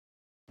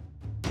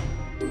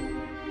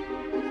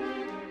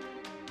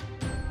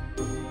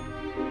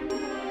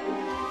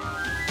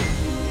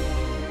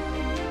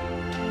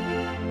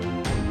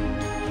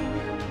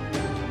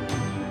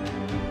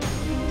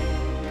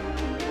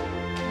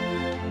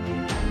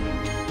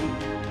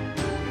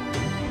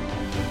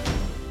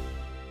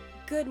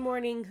Good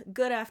morning,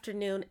 good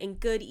afternoon, and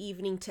good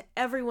evening to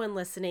everyone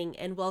listening,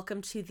 and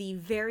welcome to the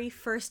very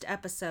first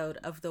episode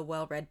of the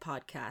Well Read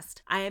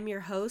Podcast. I am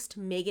your host,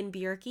 Megan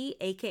Bjerke,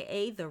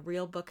 aka The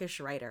Real Bookish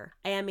Writer.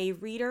 I am a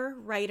reader,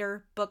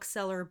 writer,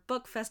 bookseller,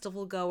 book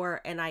festival goer,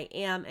 and I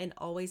am and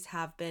always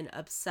have been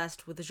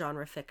obsessed with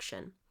genre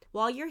fiction.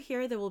 While you're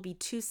here, there will be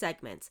two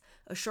segments,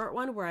 a short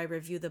one where I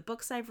review the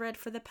books I've read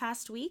for the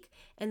past week,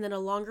 and then a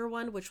longer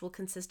one which will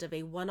consist of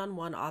a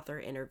one-on-one author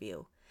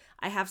interview.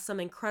 I have some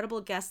incredible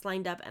guests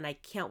lined up and I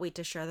can't wait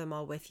to share them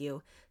all with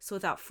you. So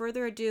without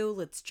further ado,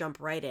 let's jump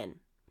right in.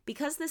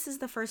 Because this is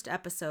the first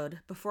episode,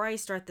 before I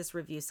start this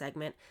review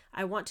segment,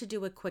 I want to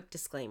do a quick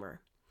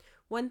disclaimer.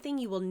 One thing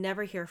you will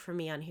never hear from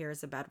me on here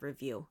is a bad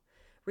review.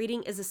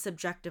 Reading is a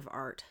subjective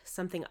art.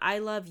 Something I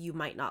love, you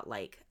might not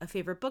like. A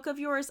favorite book of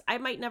yours, I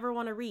might never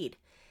want to read.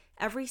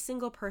 Every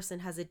single person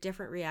has a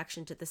different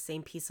reaction to the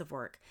same piece of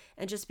work.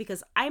 And just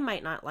because I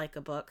might not like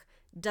a book,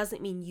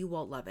 doesn't mean you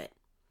won't love it.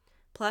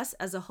 Plus,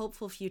 as a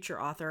hopeful future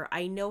author,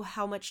 I know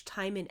how much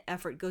time and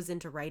effort goes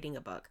into writing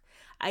a book.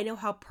 I know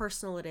how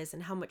personal it is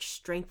and how much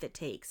strength it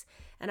takes.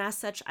 And as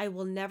such, I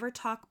will never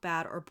talk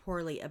bad or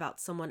poorly about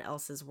someone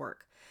else's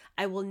work.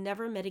 I will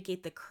never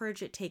mitigate the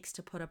courage it takes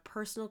to put a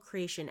personal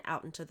creation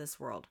out into this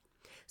world.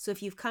 So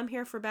if you've come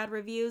here for bad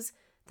reviews,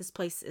 this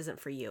place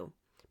isn't for you.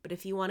 But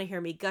if you want to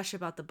hear me gush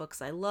about the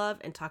books I love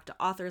and talk to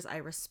authors I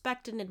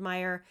respect and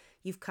admire,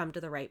 you've come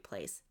to the right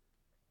place.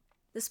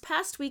 This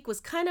past week was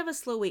kind of a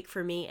slow week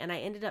for me, and I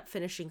ended up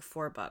finishing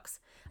 4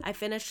 books. I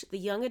finished the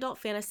young adult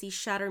fantasy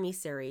Shatter Me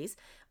series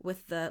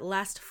with the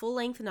last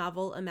full-length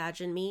novel,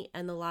 Imagine Me,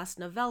 and the last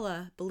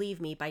novella, Believe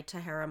Me, by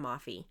Tahereh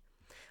Mafi.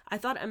 I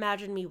thought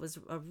Imagine Me was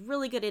a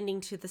really good ending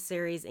to the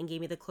series and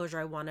gave me the closure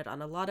I wanted on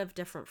a lot of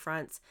different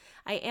fronts.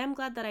 I am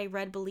glad that I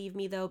read Believe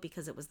Me, though,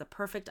 because it was the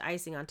perfect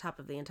icing on top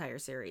of the entire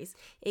series.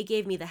 It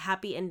gave me the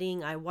happy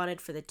ending I wanted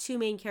for the 2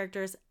 main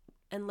characters,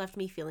 and left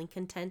me feeling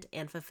content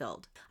and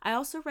fulfilled. I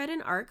also read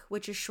an ARC,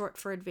 which is short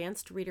for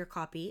Advanced Reader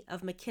Copy,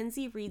 of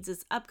Mackenzie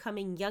Reeds'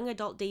 upcoming young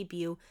adult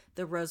debut,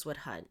 The Rosewood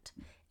Hunt.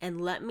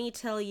 And let me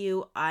tell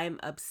you, I'm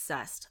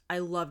obsessed. I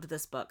loved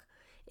this book.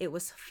 It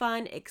was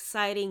fun,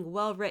 exciting,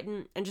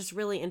 well-written, and just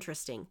really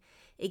interesting.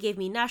 It gave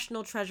me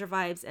National Treasure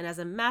vibes, and as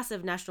a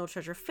massive National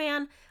Treasure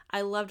fan,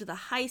 I loved the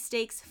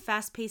high-stakes,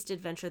 fast-paced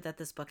adventure that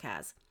this book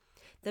has.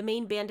 The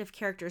main band of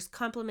characters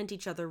complement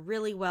each other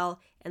really well,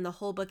 and the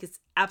whole book is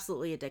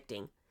absolutely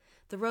addicting.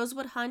 The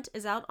Rosewood Hunt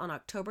is out on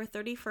October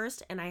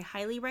 31st, and I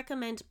highly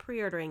recommend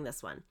pre-ordering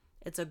this one.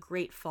 It's a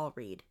great fall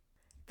read.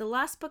 The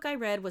last book I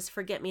read was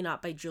Forget Me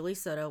Not by Julie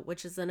Soto,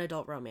 which is an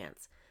adult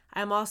romance.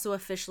 I am also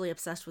officially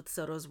obsessed with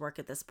Soto's work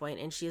at this point,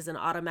 and she is an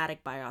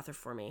automatic buy author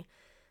for me.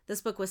 This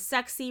book was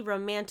sexy,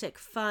 romantic,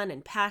 fun,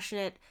 and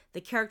passionate.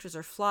 The characters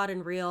are flawed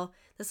and real.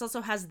 This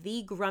also has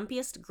the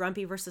grumpiest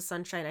Grumpy vs.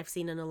 Sunshine I've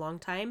seen in a long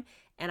time,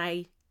 and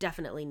I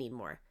definitely need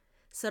more.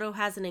 Soto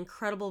has an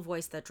incredible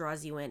voice that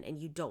draws you in,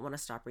 and you don't want to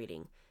stop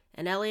reading.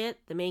 And Elliot,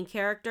 the main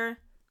character,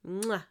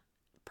 mwah,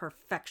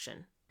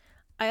 perfection.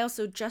 I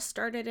also just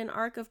started an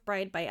arc of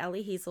Bride by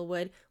Ali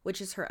Hazelwood, which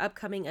is her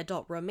upcoming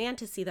adult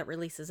romantasy that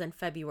releases in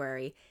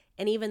February.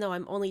 And even though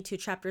I'm only 2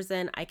 chapters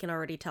in, I can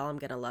already tell I'm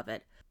going to love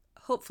it.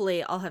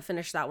 Hopefully, I'll have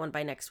finished that one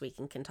by next week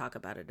and can talk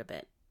about it a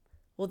bit.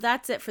 Well,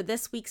 that's it for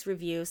this week's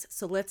reviews,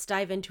 so let's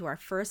dive into our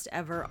first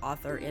ever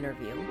author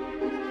interview.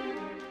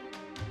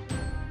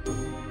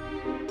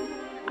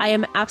 I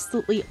am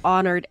absolutely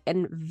honored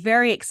and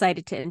very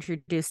excited to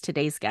introduce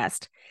today's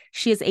guest.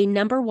 She is a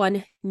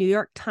 #1 New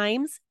York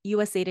Times,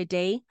 USA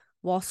Today,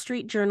 Wall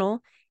Street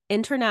Journal,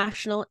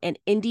 international and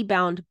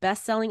indie-bound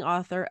best-selling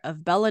author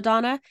of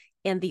Belladonna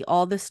and the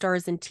All the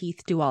Stars and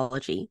Teeth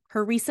duology.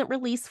 Her recent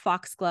release,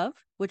 Foxglove,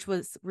 which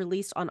was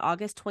released on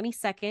August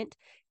 22nd,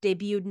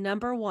 debuted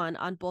 #1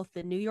 on both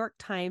the New York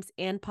Times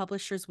and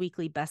Publishers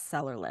Weekly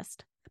bestseller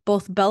list.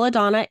 Both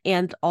Belladonna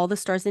and All the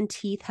Stars and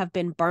Teeth have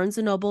been Barnes &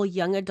 Noble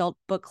Young Adult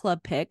Book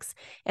Club picks,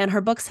 and her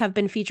books have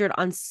been featured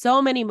on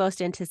so many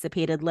most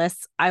anticipated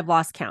lists, I've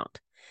lost count.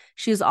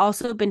 She has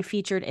also been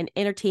featured in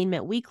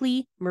Entertainment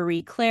Weekly,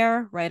 Marie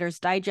Claire, Writer's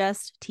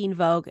Digest, Teen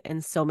Vogue,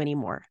 and so many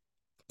more.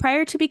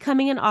 Prior to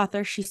becoming an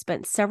author, she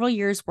spent several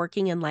years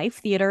working in live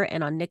theater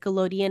and on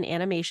Nickelodeon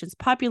Animation's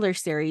popular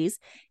series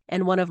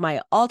and one of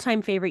my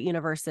all-time favorite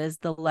universes,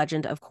 The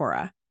Legend of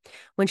Korra.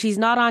 When she's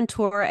not on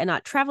tour and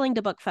not traveling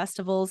to book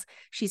festivals,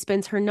 she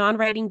spends her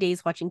non-writing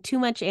days watching too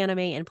much anime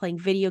and playing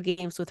video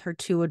games with her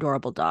 2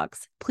 adorable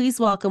dogs. Please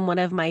welcome one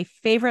of my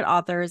favorite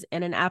authors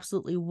and an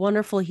absolutely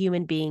wonderful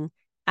human being,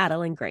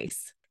 Adalyn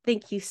Grace.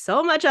 Thank you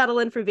so much,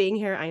 Adalyn, for being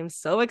here. I am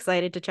so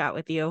excited to chat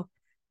with you.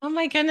 Oh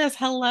my goodness.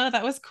 Hello.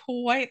 That was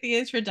quite the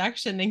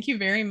introduction. Thank you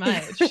very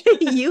much.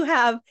 You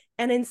have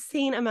an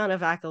insane amount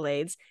of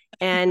accolades,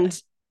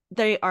 and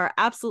they are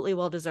absolutely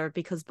well-deserved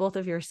because both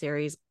of your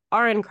series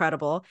are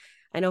incredible.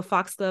 I know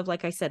Foxglove,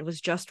 like I said, was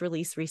just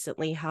released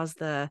recently. How's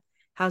that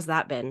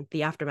been,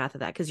 the aftermath of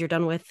that? Because you're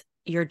done with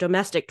your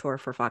domestic tour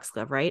for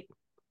Foxglove, right?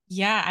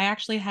 Yeah, I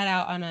actually head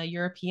out on a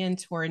European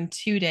tour in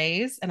 2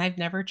 days, and I've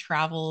never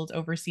traveled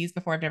overseas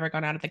before. I've never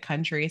gone out of the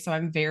country, so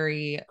I'm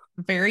very,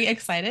 very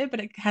excited, but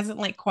it hasn't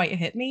like quite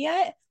hit me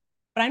yet.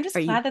 But I'm Are just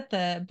you glad that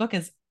the book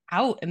is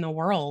out in the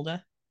world.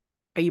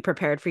 are you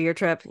prepared for your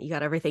trip? You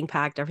got everything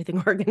packed,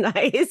 everything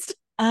organized?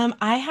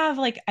 I have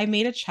like I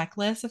made a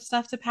checklist of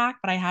stuff to pack,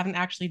 but I haven't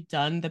actually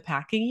done the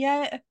packing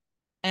yet.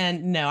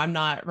 And no, I'm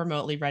not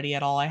remotely ready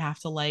at all. I have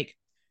to like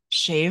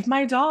shave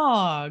my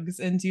dogs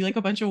and do like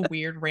a bunch of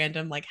weird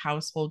random like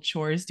household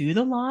chores, do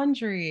the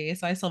laundry.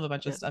 So I still have a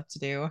bunch of Yeah. stuff to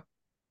do.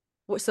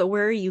 So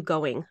where are you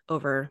going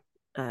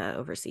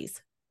overseas?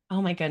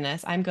 Oh my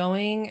goodness. I'm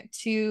going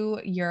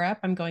to Europe.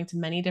 I'm going to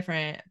many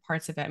different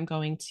parts of it. I'm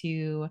going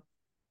to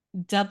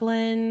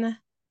Dublin,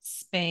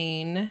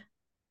 Spain,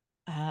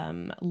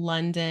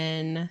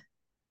 London,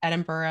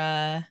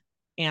 Edinburgh,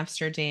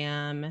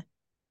 Amsterdam,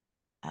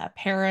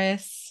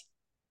 Paris,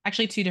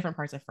 actually two different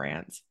parts of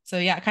France. So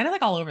yeah, kind of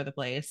like all over the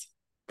place.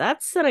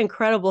 That's an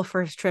incredible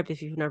first trip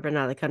if you've never been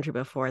out of the country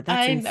before.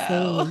 That's I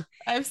know. insane.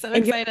 I'm so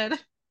And you're excited.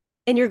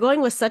 and you're going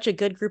with such a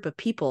good group of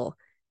people.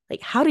 Like,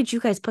 how did you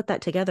guys put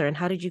that together? And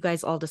how did you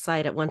guys all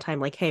decide at one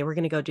time, like, hey, we're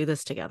gonna go do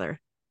this together?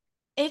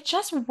 It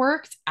just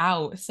worked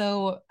out.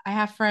 So I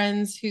have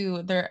friends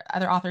who they're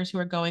other authors who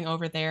are going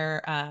over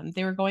there.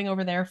 They were going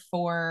over there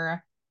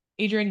for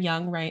Adrian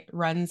Young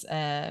runs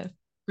a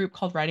group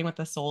called Writing with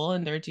the Soul,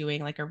 and they're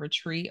doing like a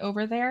retreat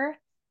over there.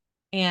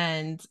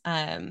 And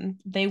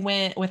they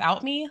went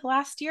without me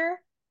last year,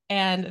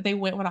 and they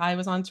went when I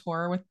was on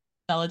tour with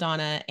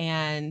Belladonna,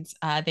 and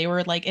they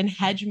were like in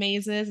hedge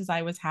mazes as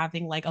I was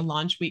having like a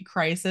launch week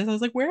crisis. I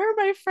was like, where are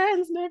my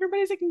friends? And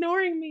everybody's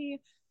ignoring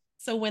me.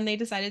 So when they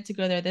decided to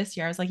go there this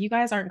year, I was like, you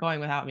guys aren't going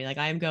without me. Like,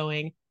 I'm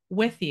going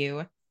with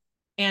you.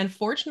 And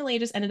fortunately, it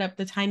just ended up,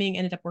 the timing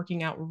ended up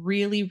working out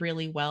really,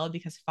 really well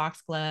because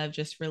Foxglove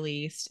just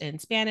released in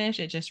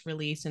Spanish, it just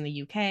released in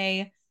the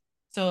UK.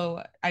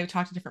 So I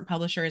talked to different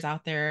publishers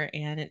out there,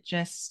 and it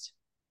just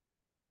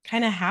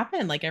kind of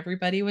happened. Like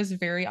everybody was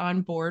very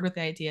on board with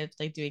the idea of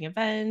like doing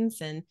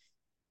events, and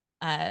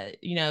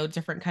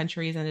different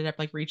countries ended up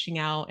like reaching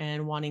out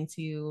and wanting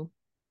to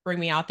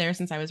bring me out there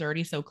since I was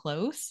already so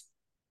close.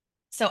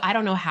 So I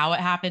don't know how it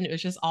happened. It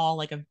was just all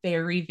like a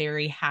very,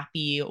 very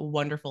happy,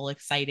 wonderful,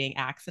 exciting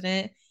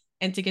accident.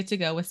 And to get to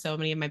go with so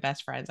many of my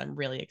best friends, I'm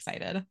really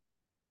excited.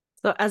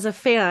 So, as a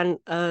fan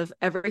of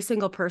every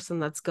single person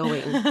that's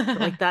going,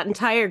 like that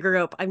entire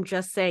group, I'm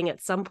just saying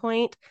at some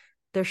point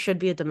there should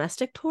be a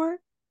domestic tour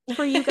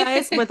for you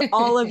guys with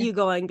all of you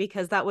going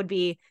because that would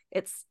be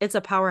it's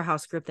a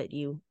powerhouse group that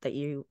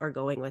you are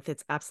going with.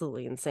 It's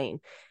absolutely insane.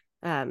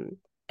 Um,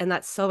 and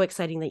that's so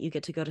exciting that you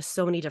get to go to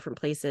so many different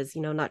places,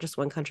 not just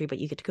one country, but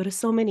you get to go to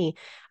so many.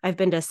 I've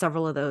been to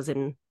several of those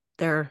and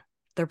they're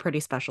pretty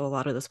special. A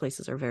lot of those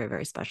places are very,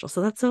 very special.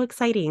 So that's so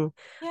exciting.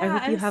 I Yeah,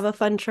 hope you have a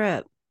fun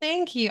trip.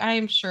 thank you. I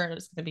am sure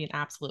it's going to be an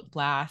absolute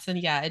blast.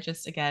 And yeah, it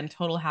just, again,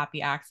 total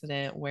happy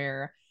accident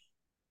where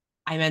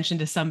I mentioned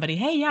to somebody,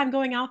 hey, yeah, I'm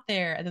going out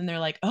there. And then they're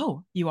like,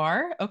 oh, you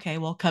are? Okay,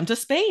 well, come to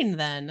Spain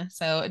then.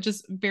 So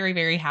just very,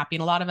 very happy.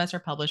 And a lot of us are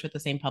published with the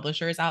same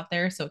publishers out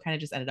there. So it kind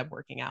of just ended up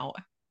working out.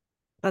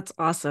 That's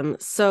awesome.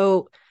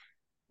 So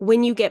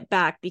when you get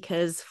back,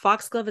 because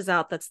Foxglove is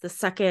out, that's the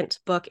second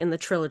book in the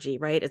trilogy,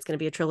 right? It's going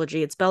to be a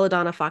trilogy. It's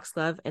Belladonna,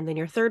 Foxglove, and then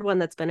your third one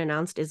that's been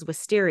announced is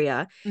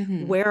Wisteria.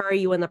 Mhm. Where are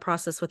you in the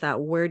process with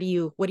that? What do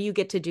you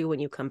get to do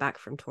when you come back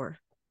from tour?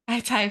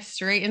 I dive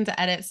straight into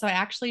edits. So I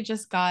actually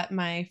just got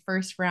my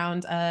first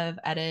round of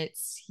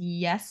edits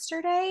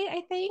yesterday,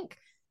 I think.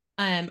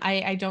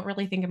 I don't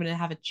really think I'm going to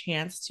have a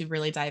chance to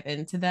really dive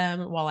into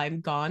them while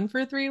I'm gone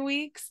for 3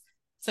 weeks.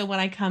 So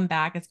when I come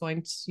back, it's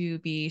going to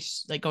be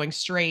like going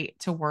straight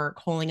to work,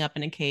 holing up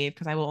in a cave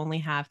because I will only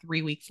have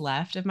 3 weeks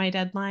left of my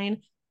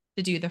deadline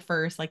to do the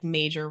first like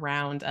major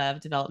round of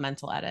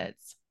developmental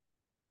edits.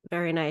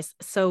 Very nice.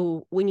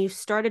 So when you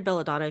started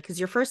Belladonna, because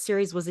your first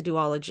series was a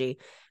duology,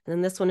 and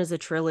then this one is a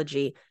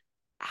trilogy,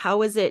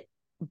 how has it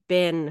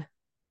been?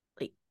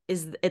 Like,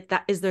 is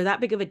there that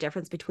big of a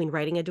difference between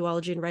writing a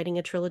duology and writing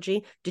a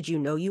trilogy? Did you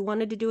know you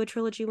wanted to do a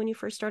trilogy when you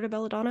first started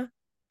Belladonna?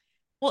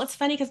 Well, it's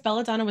funny because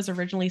Belladonna was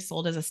originally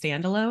sold as a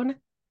standalone,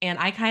 and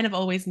I kind of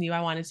always knew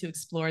I wanted to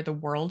explore the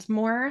world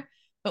more.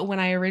 But when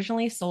I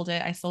originally sold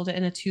it, I sold it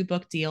in a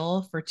two-book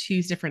deal for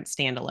two different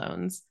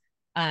standalones.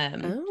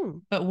 Um,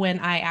 Oh, but when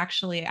I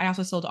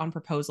also sold it on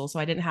proposal, so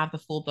I didn't have the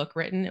full book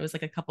written. It was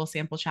like a couple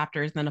sample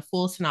chapters and then a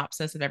full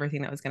synopsis of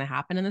everything that was going to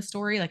happen in the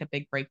story, like a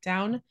big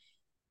breakdown.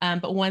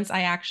 But once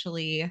I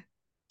actually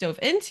dove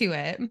into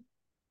it,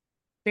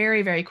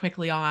 very, very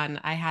quickly on,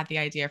 I had the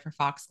idea for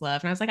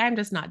Foxglove, and I was like, I'm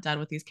just not done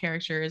with these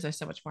characters. There's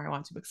so much more I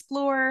want to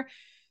explore.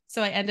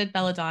 So I ended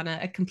Belladonna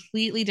a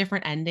completely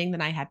different ending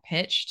than I had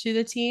pitched to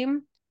the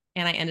team.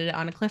 And I ended it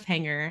on a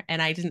cliffhanger,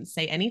 and I didn't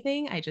say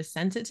anything. I just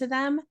sent it to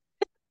them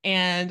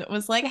and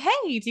was like,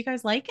 hey, do you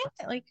guys like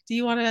it? Like, do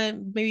you want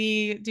to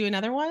maybe do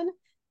another one?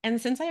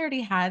 And since I already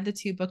had the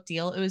two-book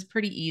deal, it was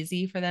pretty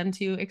easy for them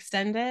to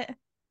extend it.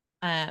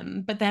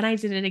 But then I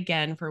did it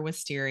again for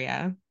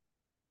Wisteria,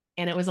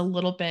 And it was a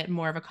little bit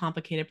more of a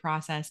complicated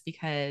process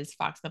because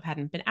Foxglove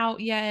hadn't been out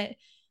yet.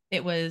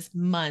 It was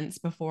months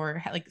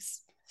before, like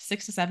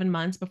 6 to 7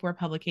 months before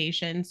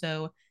publication.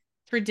 So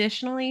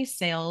traditionally,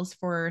 sales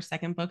for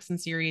second books and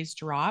series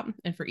drop,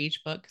 and for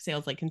each book,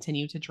 sales like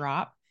continue to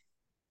drop.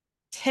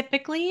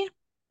 Typically,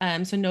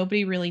 so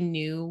nobody really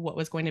knew what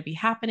was going to be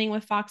happening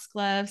with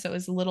Foxglove. So it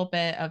was a little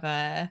bit of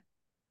a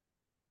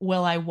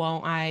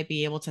won't I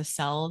be able to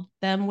sell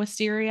them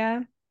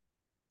Wisteria?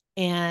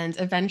 And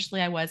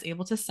eventually I was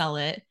able to sell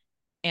it.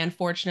 And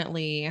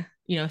fortunately,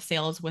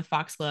 sales with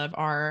Foxglove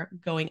are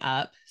going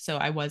up. So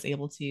I was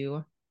able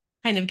to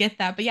kind of get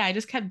that. But yeah, I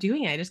just kept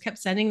doing it. I just kept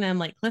sending them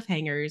like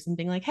cliffhangers and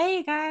being like,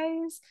 hey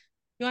guys,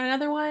 you want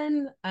another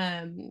one?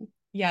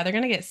 Yeah, they're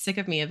gonna get sick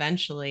of me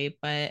eventually,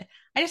 but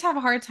I just have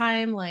a hard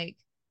time like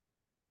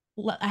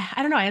I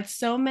don't know. I had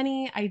so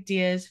many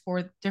ideas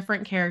for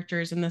different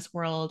characters in this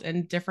world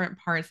and different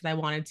parts that I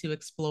wanted to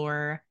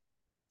explore.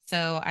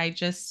 So I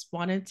just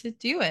wanted to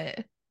do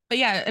it. But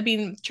yeah, I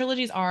mean,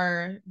 trilogies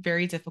are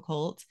very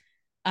difficult.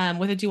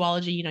 With a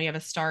duology, you have a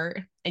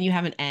start and you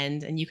have an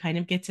end, and you kind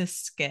of get to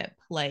skip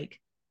like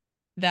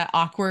that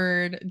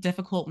awkward,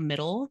 difficult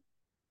middle.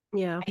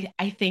 Yeah.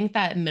 I think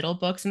that middle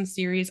books and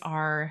series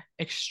are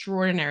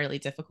extraordinarily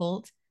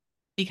difficult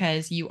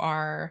because you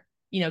are,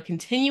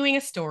 continuing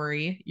a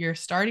story, you're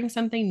starting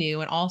something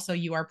new, and also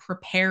you are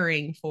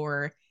preparing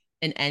for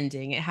an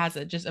ending. It has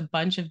just a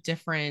bunch of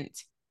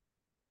different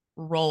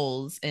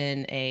roles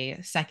in a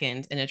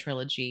second in a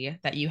trilogy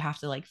that you have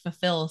to like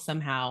fulfill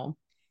somehow.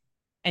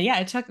 And yeah,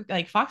 it took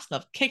like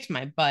Foxglove kicked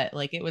my butt.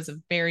 Like it was a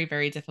very,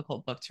 very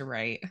difficult book to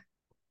write.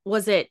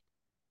 Was it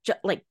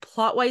like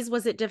plot wise,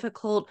 was it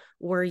difficult?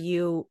 Were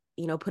you,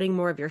 putting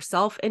more of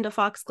yourself into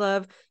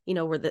Foxglove?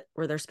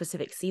 Were there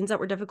specific scenes that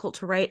were difficult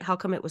to write? How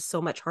come it was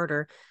so much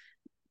harder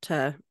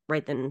to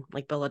write than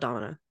like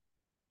Belladonna?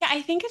 Yeah,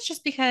 I think it's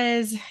just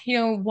because,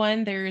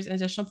 one, there's an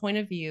additional point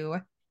of view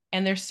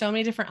and there's so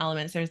many different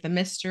elements. There's the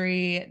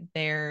mystery,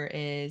 there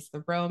is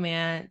the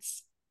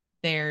romance,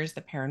 there's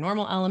the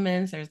paranormal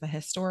elements, there's the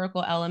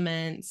historical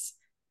elements.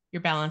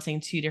 You're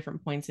balancing two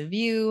different points of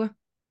view.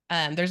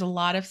 There's a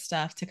lot of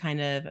stuff to kind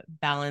of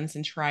balance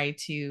and try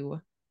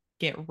to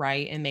get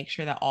right and make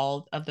sure that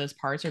all of those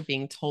parts are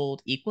being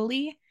told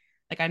equally.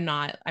 Like I'm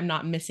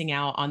not missing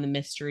out on the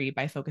mystery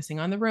by focusing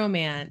on the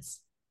romance,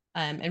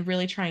 and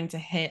really trying to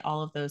hit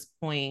all of those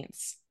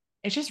points.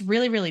 It's just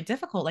really, really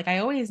difficult. Like I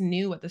always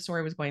knew what the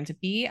story was going to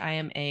be. I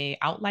am a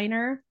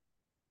outliner.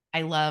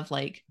 I love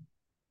like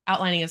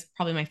outlining is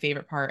probably my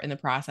favorite part in the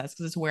process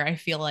because it's where I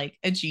feel like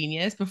a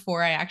genius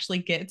before I actually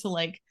get to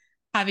like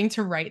having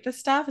to write the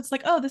stuff. It's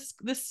like, oh,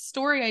 this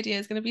story idea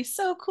is going to be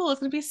so cool. It's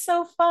going to be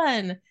so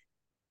fun.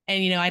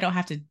 And I don't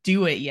have to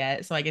do it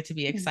yet, so I get to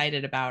be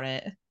excited about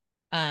it.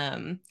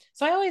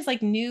 So I always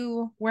like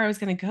knew where I was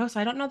going to go. So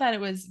I don't know that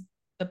it was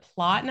the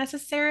plot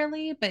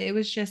necessarily, but it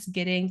was just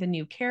getting the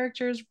new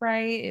characters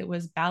right. It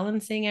was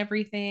balancing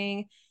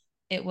everything.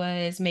 It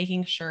was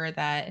making sure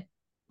that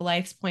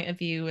Blythe's point of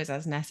view is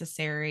as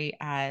necessary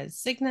as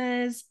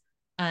Cygna's.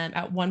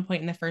 At one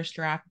point in the first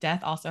draft,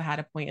 Death also had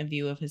a point of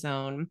view of his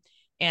own.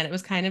 And it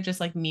was kind of just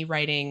like me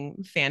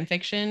writing fan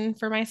fiction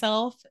for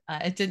myself.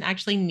 It didn't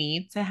actually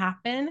need to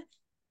happen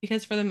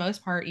because, for the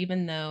most part,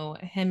 even though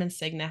him and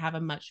Cygna have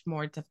a much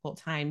more difficult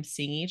time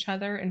seeing each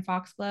other in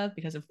Foxglove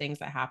because of things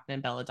that happen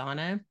in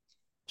Belladonna,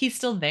 he's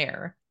still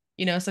there.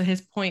 So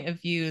his point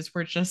of views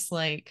were just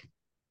like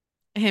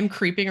him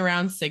creeping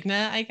around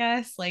Cygna, I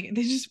guess. Like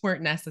they just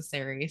weren't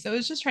necessary. So it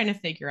was just trying to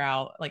figure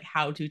out like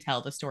how to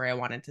tell the story I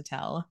wanted to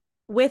tell.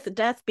 With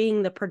Death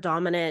being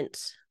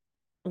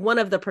one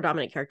of the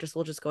predominant characters,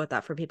 we'll just go with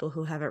that for people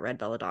who haven't read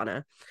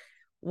Belladonna.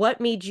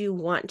 What made you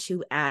want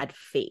to add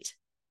Fate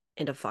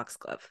into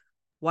Foxglove?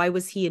 Why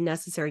was he a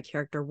necessary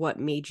character? What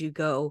made you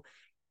go,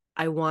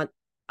 I want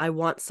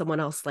someone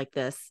else like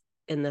this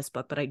in this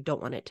book, but I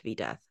don't want it to be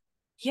Death?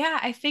 Yeah,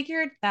 I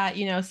figured that,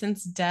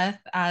 since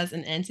Death as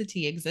an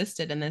entity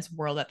existed in this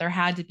world, that there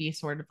had to be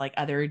sort of like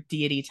other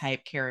deity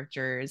type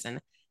characters. And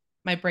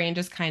my brain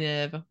just kind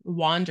of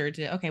wandered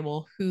to, okay,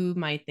 well, who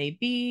might they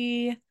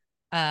be?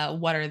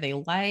 What are they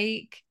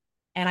like?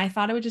 And I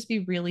thought it would just be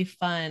really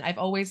fun. I've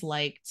always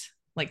liked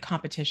like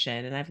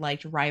competition, and I've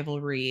liked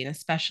rivalry, and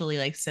especially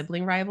like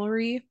sibling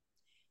rivalry.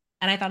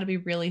 And I thought it'd be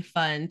really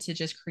fun to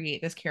just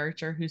create this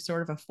character who's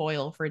sort of a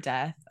foil for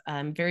Death.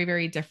 Very,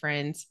 very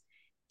different.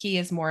 He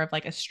is more of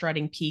like a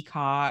strutting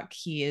peacock.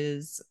 He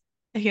has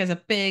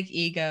a big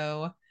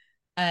ego.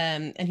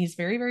 And he's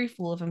very, very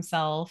full of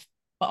himself.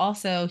 But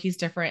also he's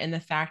different in the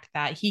fact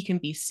that he can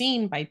be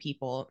seen by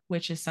people,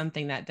 which is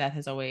something that Death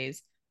has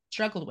always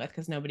struggled with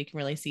because nobody can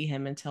really see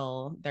him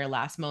until their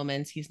last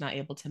moments. He's not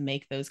able to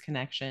make those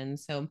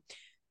connections. So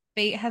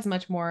Fate has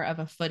much more of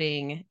a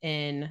footing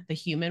in the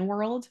human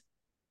world.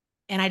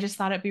 And I just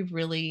thought it'd be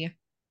really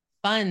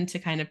fun to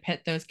kind of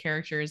pit those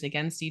characters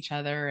against each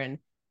other and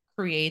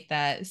create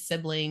that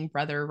sibling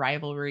brother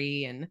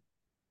rivalry. And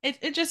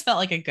it just felt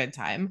like a good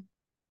time.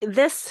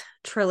 This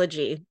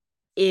trilogy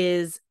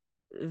is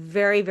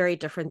very, very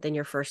different than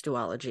your first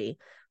duology.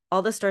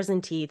 All the Stars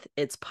and Teeth.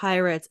 It's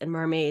pirates and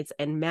mermaids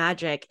and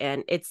magic,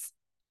 and it's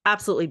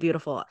absolutely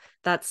beautiful.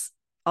 That's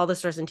All the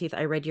Stars and Teeth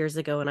I read years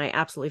ago, and I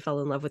absolutely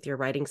fell in love with your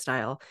writing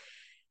style.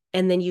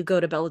 And then you go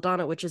to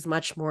Belladonna, which is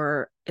much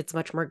more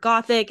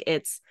gothic.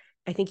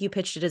 I think you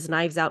pitched it as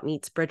Knives Out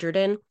meets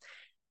Bridgerton,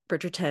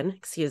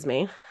 excuse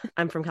me.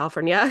 I'm from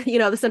California,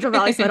 the Central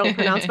Valley, so I don't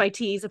pronounce my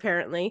T's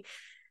apparently.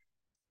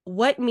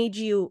 What made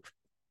you,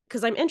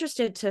 because I'm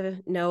interested to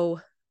know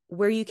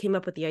where you came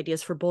up with the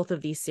ideas for both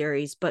of these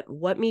series, but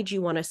what made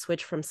you want to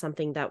switch from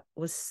something that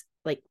was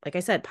like I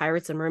said,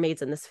 pirates and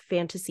mermaids in this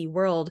fantasy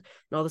world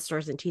and All the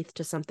Stars and Teeth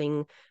to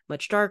something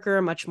much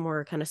darker, much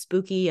more kind of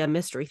spooky, a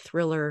mystery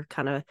thriller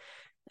kind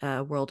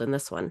of world in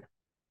this one?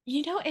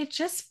 It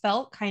just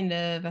felt kind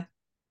of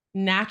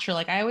natural.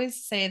 Like I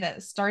always say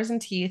that Stars and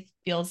Teeth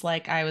feels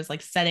like I was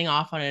like setting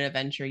off on an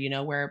adventure,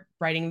 where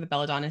writing the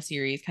Belladonna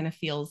series kind of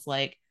feels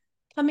like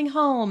coming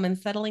home and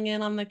settling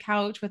in on the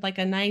couch with like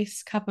a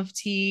nice cup of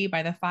tea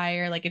by the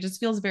fire. Like it just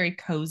feels very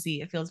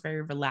cozy. It feels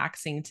very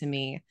relaxing to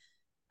me.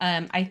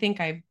 I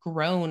think I've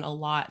grown a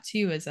lot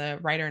too as a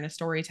writer and a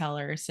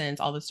storyteller since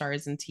All the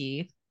Stars and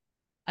Teeth.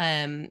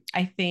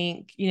 I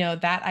think,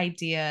 that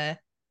idea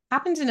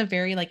happened in a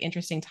very like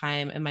interesting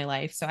time in my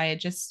life. So I had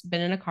just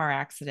been in a car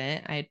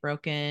accident. I had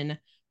broken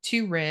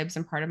two ribs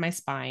and part of my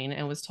spine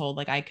and was told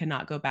like I could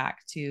not go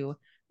back to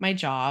my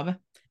job.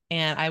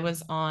 And I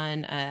was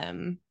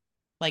on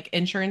like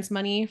insurance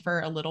money for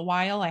a little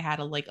while. I had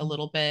a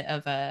little bit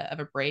of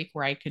a break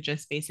where I could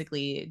just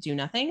basically do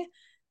nothing.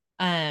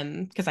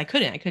 Because I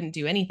couldn't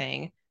do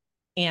anything,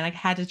 and I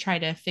had to try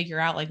to figure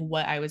out like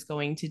what I was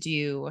going to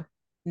do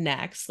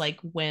next. Like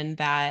when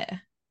that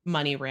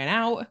money ran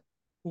out,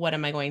 what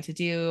am I going to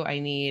do? I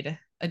need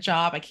a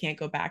job. I can't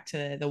go back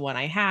to the one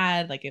I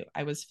had.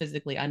 I was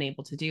physically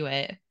unable to do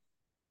it.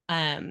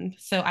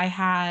 So I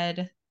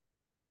had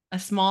a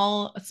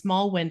small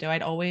window.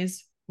 I'd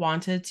always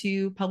wanted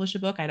to publish a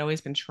book. I'd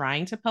always been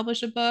trying to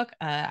publish a book.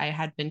 I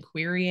had been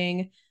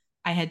querying.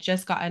 I had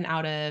just gotten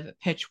out of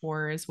Pitch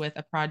Wars with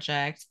a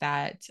project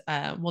that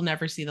will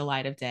never see the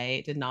light of day.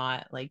 It did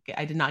not like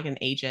I did not get an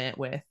agent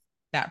with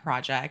that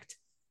project.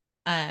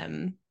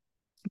 Um,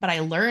 but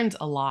I learned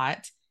a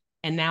lot.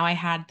 And now I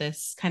had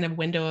this kind of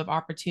window of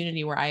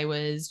opportunity where I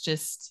was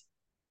just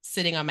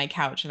sitting on my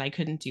couch and I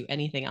couldn't do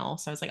anything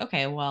else. So I was like,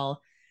 okay,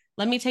 well,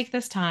 let me take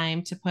this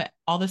time to put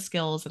all the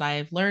skills that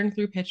I've learned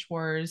through Pitch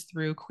Wars,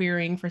 through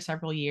querying for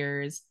several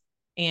years,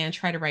 and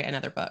try to write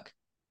another book.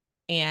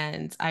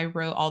 And I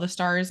wrote All the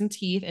Stars and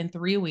Teeth in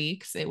 3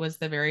 weeks. It was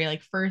the very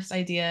like first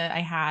idea I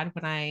had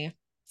when I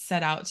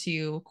set out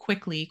to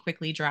quickly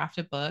draft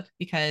a book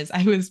because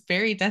I was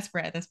very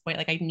desperate at this point.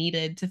 Like I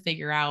needed to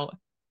figure out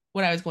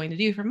what I was going to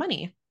do for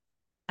money.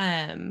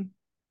 Um,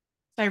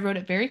 so I wrote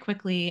it very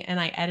quickly and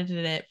I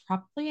edited it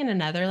probably in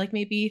another like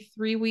maybe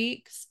 3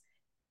 weeks.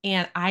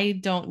 And I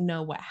don't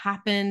know what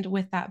happened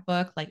with that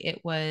book. Like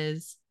it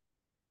was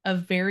a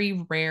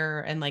very rare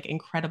and like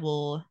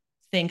incredible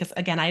thing because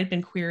again, I had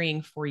been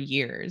querying for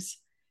years.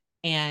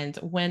 And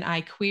when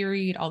I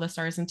queried All the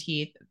Stars and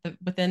Teeth,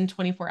 within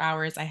 24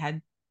 hours, I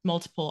had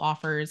multiple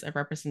offers of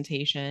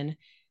representation.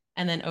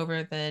 And then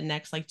over the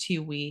next like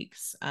 2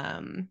 weeks,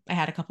 I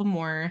had a couple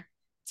more.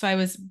 So I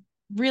was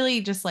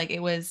really just like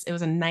it was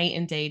a night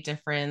and day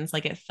difference.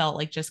 Like it felt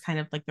like just kind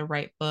of like the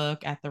right book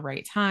at the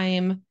right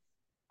time.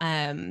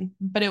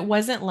 But it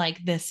wasn't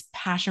like this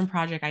passion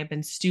project I've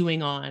been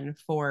stewing on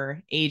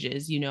for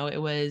ages.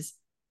 It was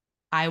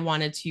I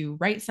wanted to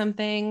write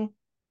something.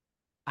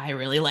 I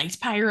really liked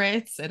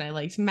pirates and I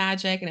liked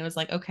magic. And it was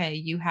like, okay,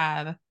 you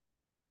have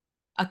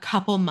a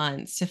couple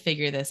months to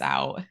figure this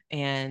out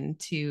and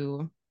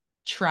to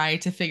try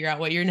to figure out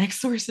what your next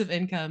source of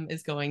income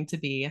is going to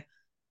be.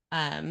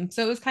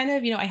 So it was kind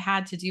of, I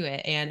had to do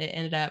it and it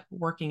ended up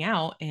working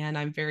out. And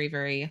I'm very,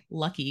 very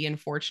lucky and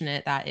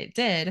fortunate that it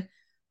did.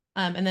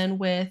 And then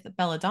with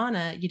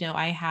Belladonna,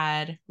 I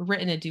had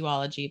written a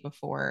duology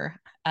before.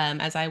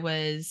 As I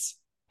was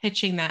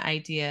pitching that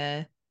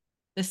idea,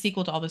 the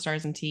sequel to All the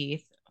Stars and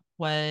Teeth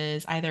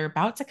was either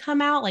about to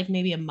come out, like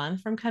maybe a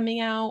month from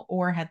coming out,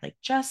 or had like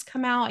just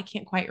come out. I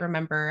can't quite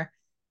remember.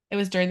 It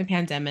was during the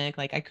pandemic.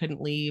 Like I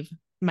couldn't leave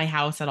my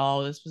house at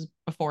all. This was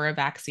before a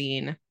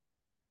vaccine.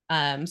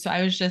 So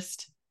I was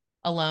just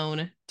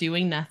alone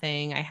doing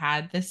nothing. I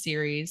had this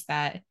series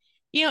that,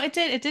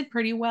 it did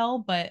pretty well,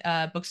 but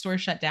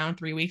bookstores shut down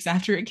 3 weeks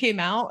after it came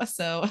out.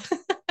 So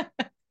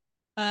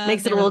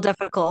Makes it a there little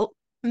difficult.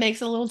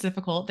 makes it a little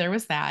difficult. There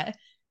was that.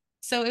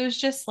 So it was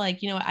just like,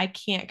 I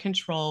can't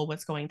control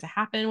what's going to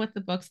happen with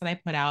the books that I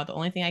put out. The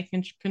only thing I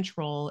can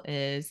control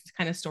is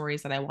kind of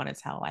stories that I want to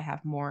tell. I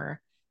have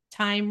more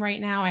time right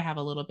now. I have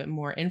a little bit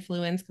more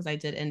influence because I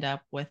did end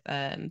up with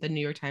the New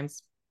York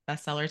Times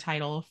bestseller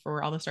title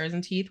for All the Stars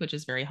and Teeth, which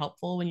is very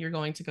helpful when you're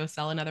going to go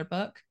sell another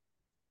book.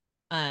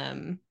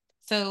 Um,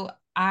 so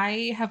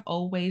I have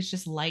always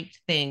just liked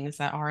things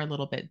that are a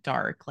little bit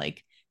dark.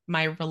 Like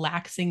my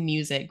relaxing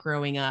music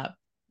growing up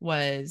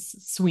was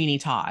Sweeney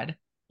Todd.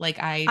 Like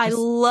I I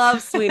just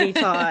love Sweeney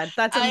Todd.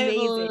 That's I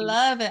amazing.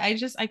 love it.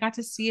 I got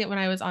to see it when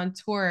I was on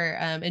tour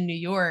in New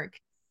York.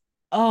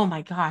 Oh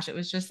my gosh, it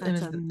was just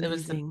That's it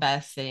was the amazing.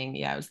 best thing.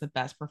 Yeah, it was the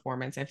best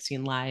performance I've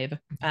seen live.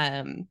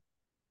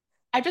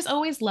 I've just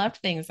always loved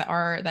things that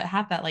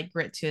have that like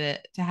grit to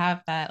it, to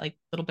have that like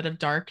little bit of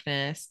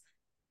darkness.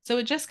 So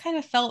it just kind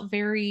of felt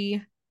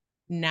very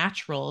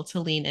natural to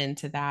lean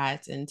into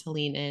that and to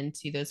lean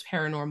into those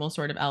paranormal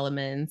sort of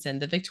elements.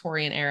 And the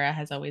Victorian era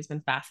has always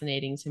been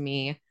fascinating to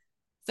me.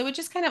 So it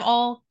just kind of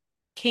all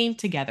came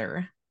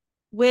together.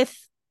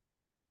 With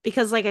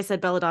because like I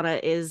said, Belladonna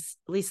is,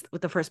 at least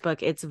with the first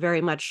book, it's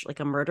very much like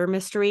a murder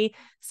mystery.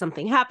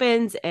 Something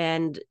happens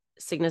and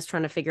Cygna's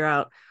trying to figure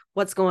out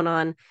what's going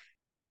on.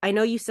 I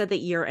know you said that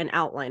you're an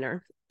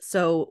outliner.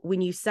 So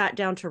when you sat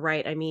down to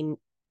write, I mean,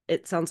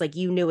 it sounds like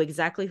you knew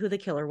exactly who the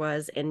killer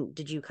was. And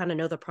did you kind of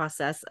know the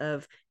process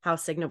of how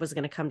Cygna was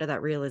going to come to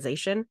that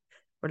realization?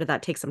 Or did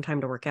that take some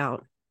time to work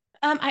out?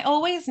 I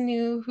always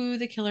knew who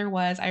the killer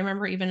was. I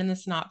remember even in the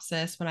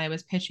synopsis when I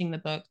was pitching the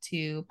book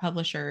to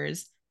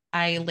publishers,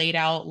 I laid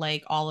out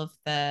like all of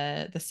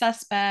the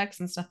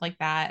suspects and stuff like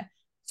that.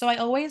 So I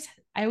always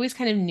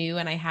kind of knew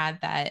and I had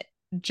that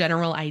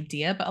general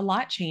idea, but a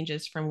lot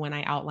changes from when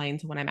I outline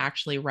to when I'm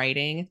actually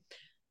writing.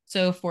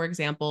 So for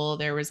example,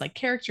 there was like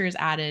characters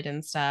added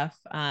and stuff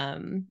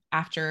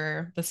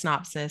after the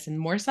synopsis and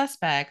more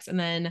suspects. And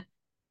then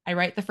I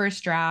write the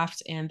first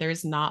draft and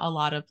there's not a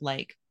lot of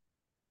like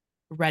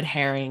red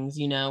herrings,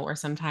 or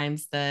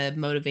sometimes the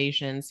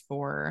motivations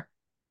for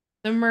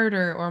the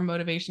murder or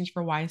motivations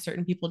for why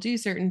certain people do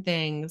certain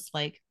things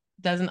like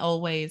doesn't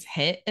always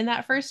hit in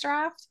that first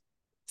draft.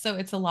 So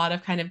it's a lot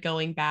of kind of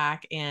going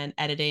back and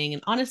editing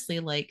and honestly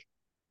like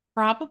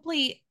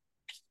probably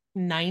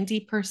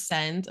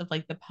 90% of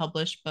like the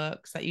published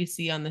books that you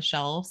see on the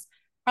shelves,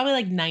 probably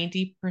like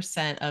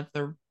 90% of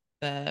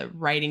the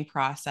writing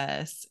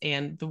process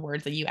and the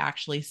words that you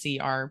actually see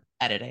are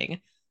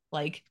editing.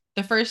 Like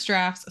the first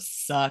drafts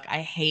suck.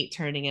 I hate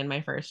turning in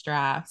my first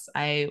drafts.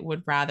 I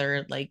would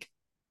rather like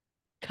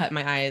cut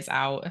my eyes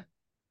out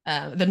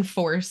than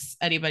force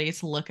anybody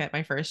to look at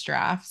my first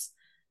drafts.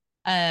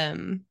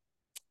 Um,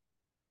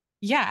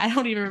 yeah, I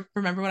don't even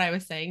remember what I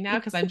was saying now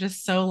because I'm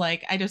just so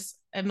like I just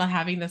am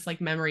having this like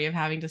memory of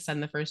having to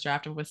send the first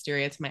draft of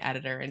Wisteria to my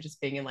editor and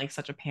just being in like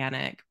such a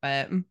panic.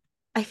 But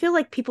I feel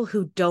like people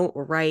who don't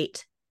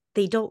write,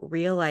 they don't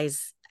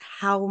realize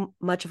how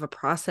much of a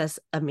process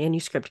a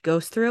manuscript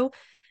goes through,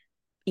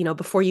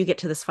 before you get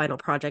to this final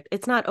project.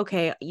 It's not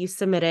okay, you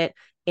submit it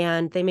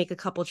and they make a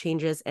couple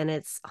changes and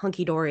it's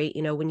hunky dory,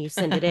 when you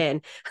send it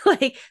in.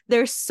 Like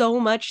there's so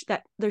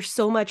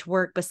much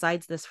work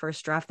besides this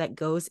first draft that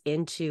goes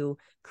into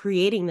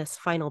creating this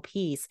final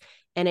piece,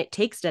 and it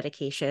takes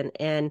dedication.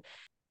 And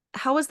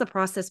how was the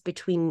process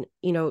between,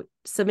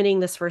 submitting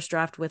this first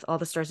draft with All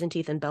the Stars and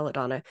Teeth and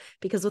Belladonna?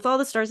 Because with All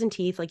the Stars and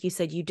Teeth, like you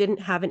said, you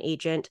didn't have an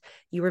agent.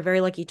 You were very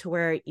lucky to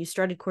where you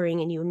started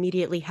querying and you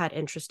immediately had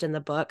interest in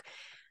the book.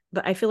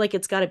 But I feel like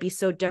it's got to be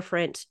so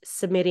different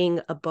submitting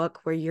a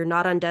book where you're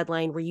not on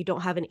deadline, where you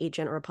don't have an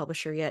agent or a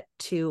publisher yet,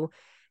 to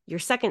your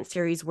second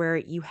series where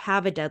you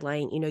have a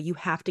deadline, you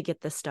have to get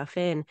this stuff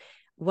in.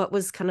 What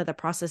was kind of the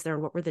process there,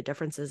 and what were the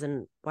differences,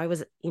 and why was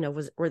it,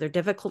 were there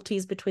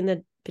difficulties between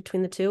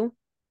the two?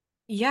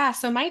 yeah,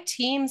 so my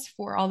teams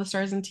for All the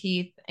Stars and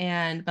Teeth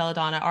and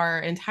Belladonna are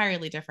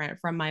entirely different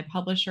from my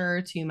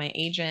publisher to my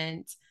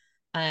agent.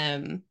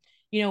 Um,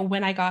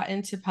 when I got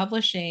into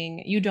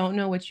publishing, you don't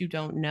know what you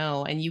don't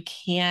know, and you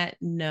can't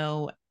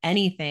know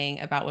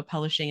anything about what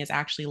publishing is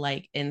actually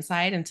like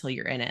inside until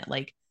you're in it.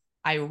 Like,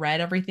 I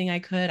read everything I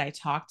could, I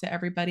talked to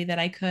everybody that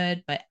I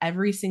could, but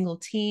every single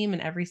team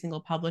and every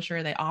single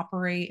publisher, they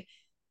operate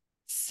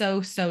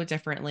so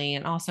differently.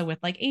 And also with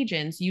like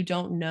agents, you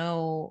don't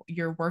know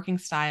your working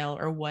style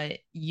or what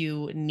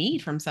you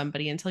need from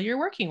somebody until you're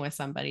working with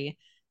somebody.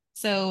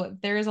 So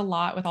there's a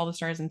lot with All the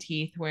Stars and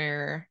Teeth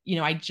where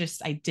I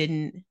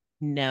didn't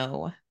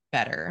know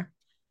better.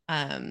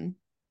 um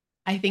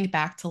I think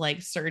back to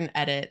like certain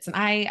edits, and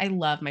I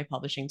love my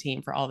publishing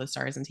team for All the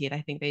Stars and Teeth.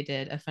 I think they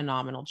did a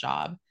phenomenal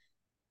job,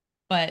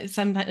 but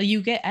sometimes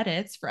you get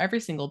edits for every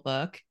single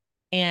book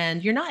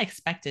and you're not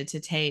expected to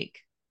take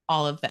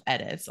all of the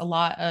edits. A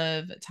lot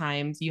of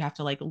times you have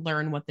to like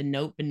learn what the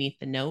note beneath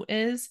the note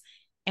is,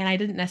 and I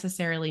didn't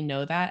necessarily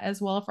know that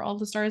as well for All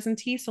the Stars and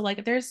Teeth. So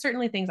like there's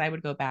certainly things I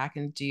would go back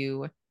and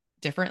do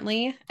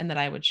differently and that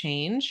I would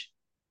change,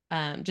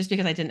 just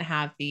because I didn't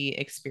have the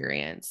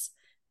experience.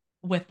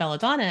 With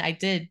Belladonna, I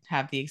did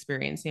have the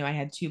experience. I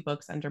had two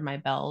books under my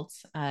belt,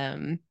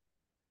 and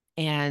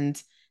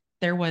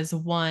there was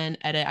one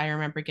edit I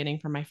remember getting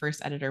from my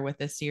first editor with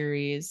this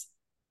series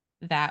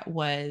that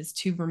was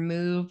to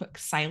remove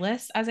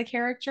Silas as a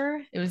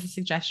character. It was a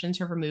suggestion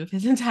to remove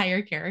his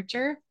entire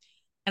character.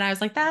 And I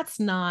was like, that's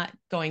not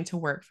going to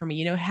work for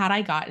me. Had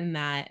I gotten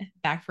that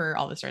back for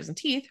All the Stars and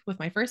Teeth with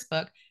my first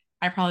book,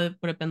 I probably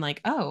would have been like,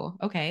 oh,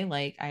 okay,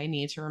 like I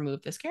need to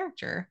remove this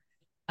character.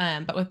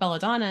 But with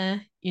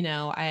Belladonna,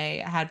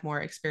 I had more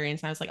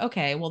experience. And I was like,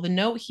 okay, well, the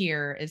note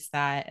here is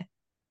that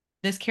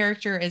this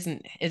character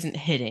isn't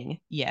hitting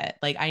yet.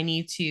 Like I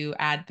need to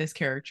add this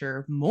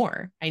character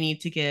more. I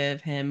need to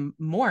give him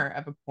more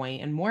of a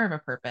point and more of a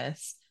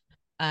purpose.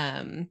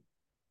 Um,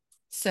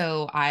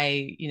 so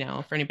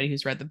for anybody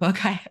who's read the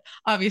book, I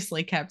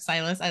obviously kept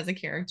Silas as a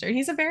character.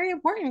 He's a very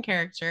important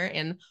character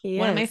and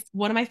Yes.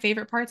 one of my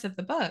favorite parts of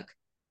the book.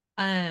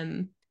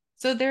 Um,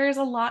 so there's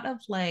a lot of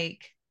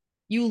like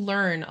you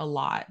learn a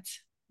lot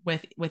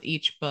with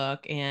each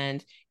book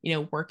and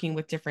working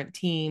with different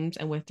teams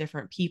and with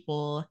different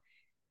people.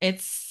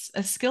 It's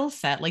a skill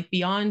set like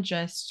beyond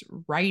just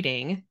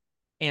writing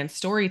and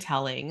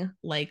storytelling,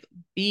 like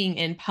being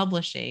in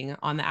publishing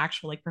on the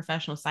actual like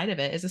professional side of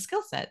it is a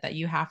skill set that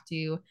you have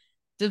to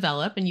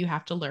develop and you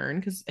have to learn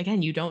because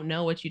again, you don't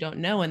know what you don't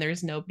know and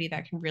there's nobody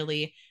that can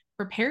really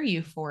prepare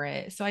you for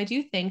it. So I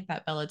do think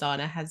that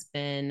Belladonna has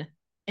been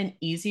an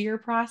easier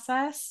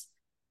process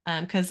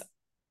because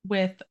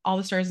with All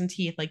the Stars and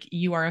Teeth, like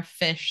you are a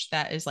fish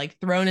that is like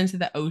thrown into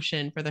the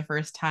ocean for the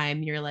first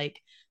time. You're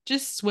like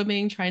just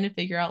swimming, trying to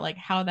figure out like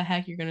how the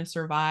heck you're going to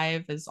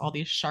survive as all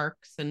these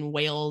sharks and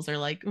whales are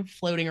like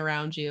floating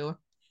around you.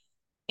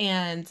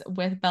 And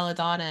with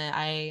Belladonna,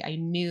 I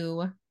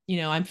knew,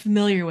 I'm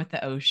familiar with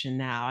the ocean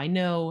now. I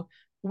know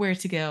where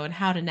to go and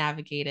how to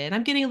navigate it. And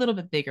I'm getting a little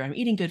bit bigger. I'm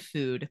eating good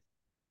food.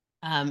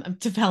 I'm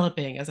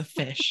developing as a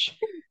fish.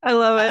 I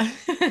love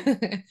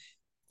it.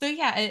 So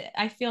yeah,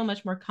 I feel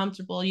much more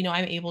comfortable.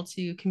 I'm able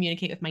to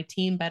communicate with my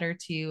team better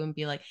too and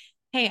be like,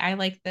 hey, I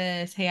like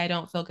this. Hey, I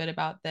don't feel good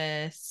about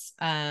this.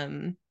 Yeah,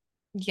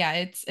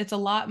 it's a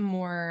lot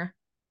more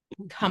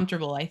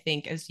comfortable, I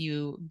think, as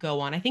you go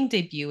on. I think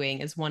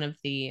debuting is one of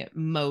the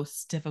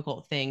most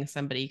difficult things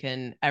somebody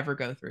can ever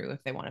go through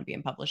if they want to be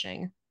in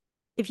publishing.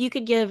 If you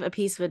could give a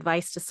piece of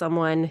advice to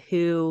someone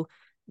who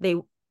they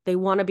they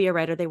want to be a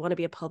writer, they want to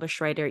be a published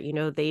writer,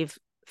 they've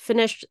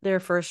finished their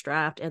first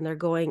draft and they're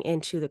going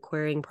into the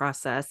querying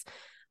process,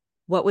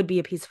 what would be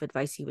a piece of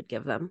advice you would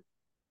give them?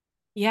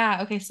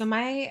 Yeah, okay. So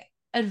my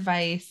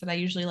advice that I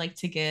usually like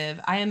to give,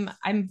 I'm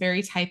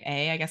very type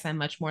A. I guess I'm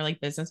much more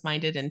like business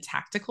minded and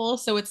tactical.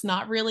 So it's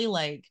not really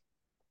like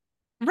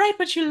write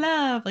what you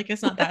love. Like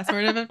it's not that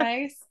sort of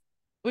advice,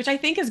 which I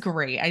think is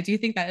great. I do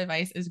think that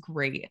advice is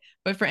great.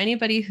 But for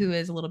anybody who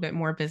is a little bit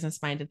more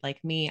business minded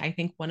like me, I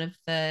think one of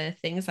the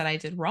things that I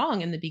did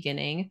wrong in the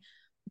beginning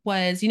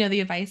was, the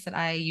advice that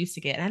I used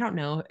to get, and I don't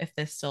know if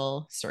this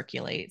still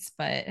circulates,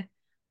 but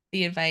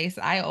the advice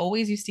I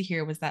always used to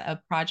hear was that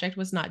a project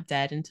was not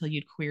dead until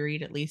you'd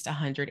queried at least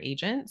 100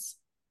 agents.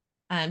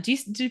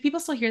 Do people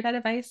still hear that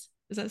advice?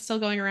 Is that still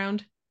going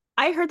around?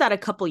 I heard that a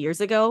couple years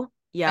ago.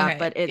 Yeah, Okay,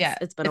 but it's yeah,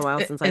 it's been a while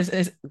since I've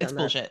it's done that.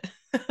 bullshit.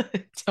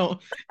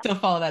 don't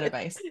don't follow that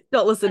advice.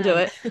 Don't listen to Um,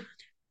 it.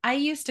 I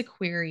used to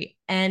query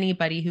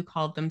anybody who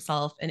called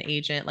themselves an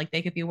agent. Like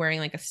they could be wearing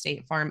like a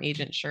State Farm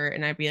agent shirt,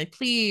 and I'd be like,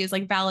 please,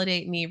 like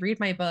validate me, read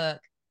my book,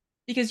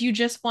 because you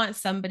just want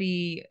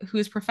somebody who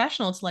is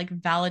professional to like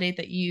validate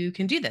that you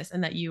can do this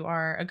and that you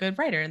are a good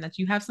writer and that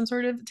you have some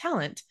sort of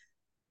talent.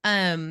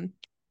 Um,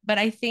 but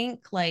I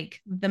think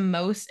like the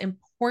most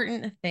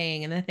important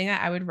thing and the thing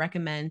that I would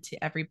recommend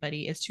to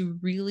everybody is to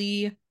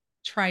really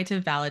try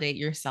to validate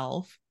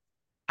yourself.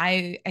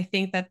 I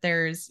think that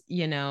there's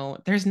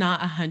not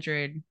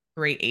 100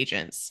 great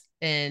agents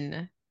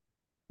in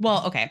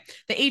well, okay.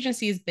 The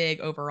agency is big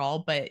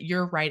overall, but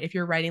you're right. If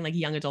you're writing like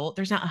young adult,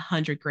 there's not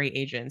 100 great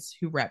agents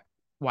who rep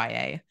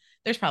YA.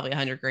 There's probably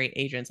 100 great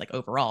agents like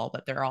overall,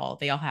 but they all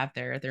have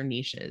their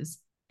niches.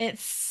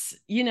 It's,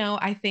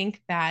 I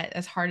think that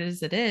as hard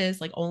as it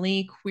is, like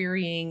only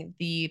querying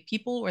the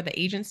people or the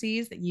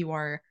agencies that you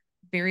are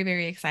very,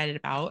 very excited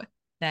about,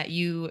 that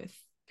you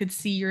could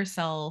see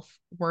yourself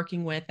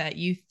working with, that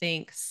you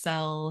think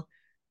sell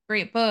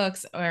great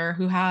books or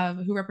who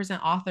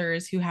represent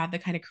authors who have the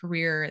kind of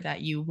career that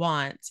you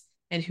want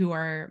and who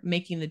are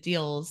making the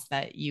deals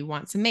that you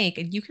want to make.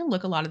 And you can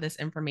look a lot of this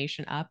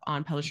information up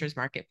on Publishers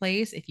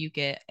Marketplace if you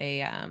get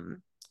a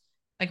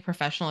like a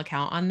professional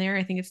account on there.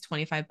 I think it's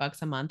 25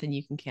 bucks a month and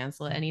you can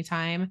cancel it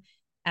anytime.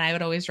 And I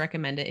would always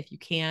recommend it if you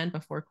can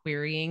before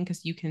querying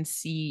because you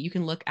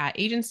can look at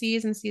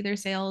agencies and see their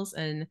sales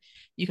and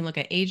you can look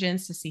at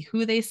agents to see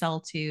who they sell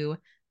to.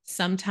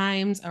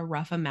 Sometimes a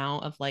rough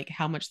amount of like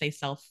how much they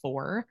sell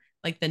for,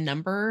 like the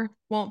number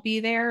won't be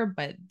there,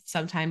 but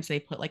sometimes they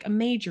put like a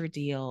major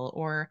deal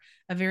or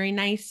a very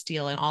nice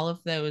deal. And all of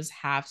those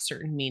have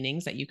certain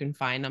meanings that you can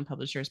find on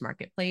Publishers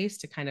Marketplace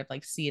to kind of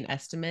like see an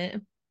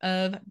estimate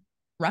of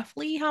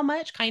roughly how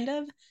much, kind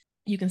of.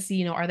 You can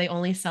see, are they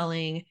only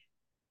selling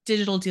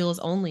digital deals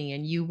only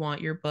and you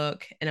want your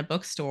book in a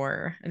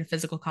bookstore and a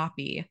physical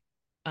copy?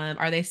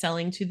 Are they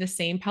selling to the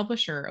same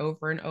publisher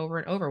over and over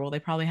and over? Well, they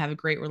probably have a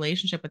great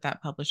relationship with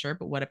that publisher,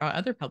 but what about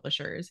other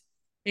publishers?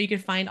 You can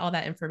find all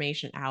that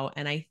information out.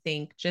 And I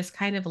think just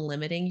kind of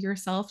limiting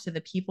yourself to the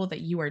people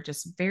that you are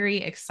just very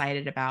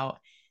excited about.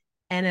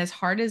 And as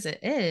hard as it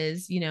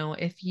is,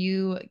 if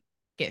you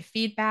get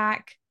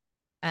feedback,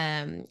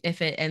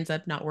 if it ends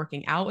up not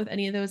working out with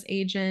any of those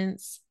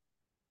agents,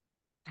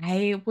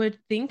 I would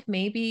think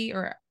maybe,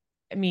 or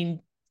I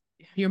mean,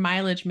 your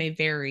mileage may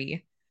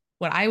vary.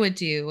 What I would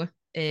do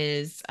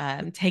is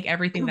take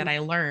everything that I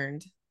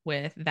learned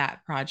with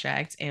that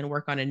project and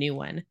work on a new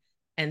one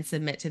and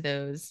submit to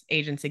those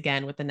agents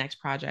again with the next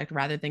project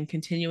rather than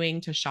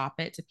continuing to shop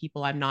it to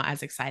people I'm not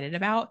as excited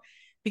about.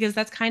 Because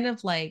that's kind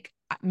of like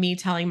me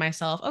telling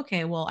myself,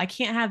 okay, well, I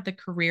can't have the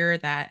career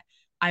that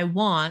I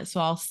want, so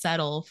I'll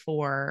settle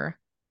for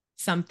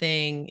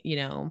something,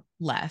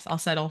 less. I'll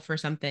settle for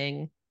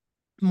something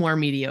more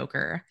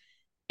mediocre.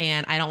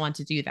 And I don't want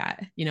to do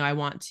that. I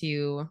want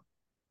to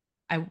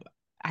I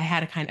I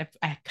had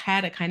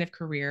a kind of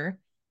career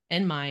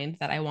in mind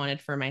that I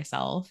wanted for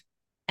myself.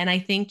 And I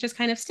think just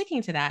kind of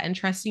sticking to that and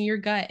trusting your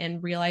gut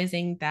and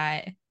realizing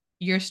that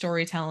your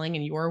storytelling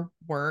and your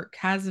work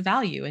has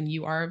value and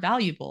you are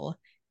valuable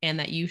and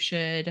that you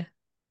should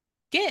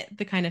get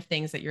the kind of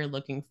things that you're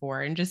looking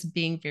for, and just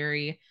being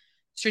very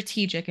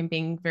strategic and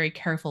being very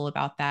careful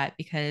about that,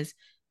 because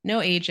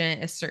no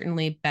agent is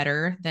certainly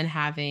better than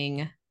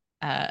having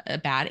a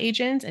bad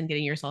agent and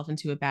getting yourself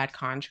into a bad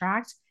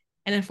contract.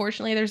 And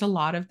unfortunately, there's a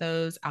lot of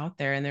those out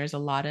there, and there's a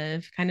lot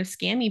of kind of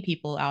scammy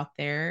people out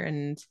there.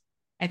 And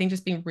I think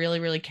just being really,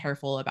 really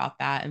careful about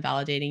that and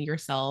validating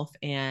yourself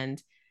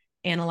and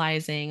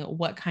analyzing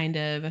what kind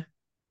of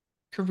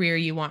career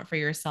you want for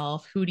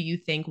yourself, who do you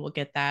think will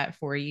get that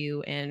for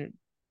you, and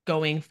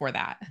going for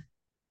that.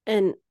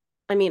 And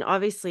I mean,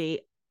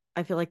 obviously,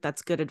 I feel like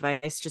that's good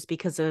advice just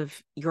because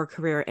of your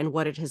career and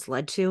what it has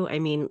led to. I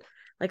mean,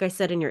 like I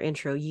said in your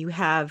intro, you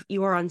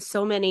are on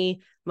so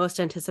many most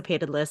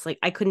anticipated lists. Like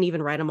I couldn't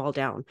even write them all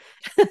down.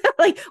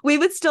 Like we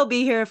would still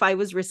be here if I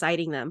was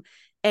reciting them.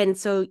 And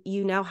so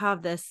you now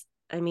have this,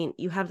 I mean,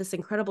 you have this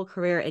incredible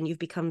career and you've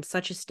become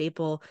such a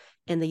staple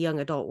in the young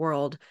adult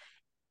world.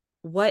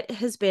 What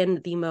has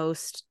been the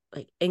most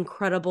like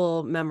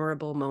incredible,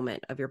 memorable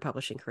moment of your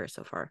publishing career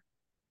so far?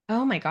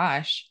 Oh my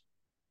gosh,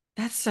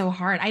 that's so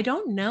hard. I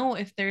don't know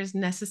if there's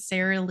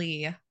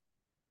necessarily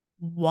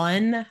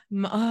one.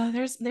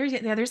 There's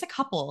a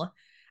couple.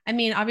 I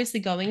mean, obviously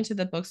going to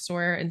the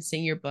bookstore and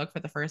seeing your book for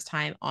the first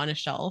time on a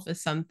shelf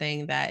is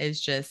something that is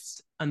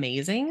just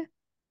amazing.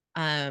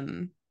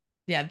 um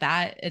yeah,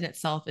 that in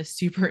itself is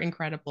super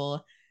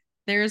incredible.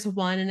 There's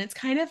one, and it's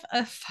kind of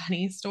a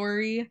funny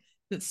story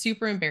that's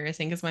super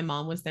embarrassing because my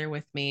mom was there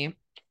with me,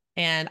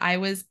 and I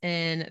was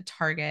in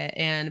Target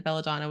and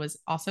Belladonna was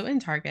also in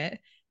Target,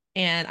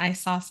 and I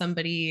saw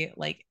somebody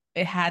like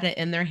it had it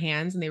in their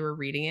hands and they were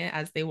reading it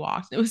as they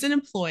walked. It was an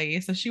employee,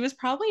 so she was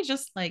probably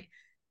just like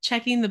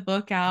checking the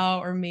book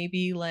out, or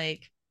maybe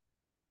like,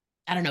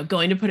 I don't know,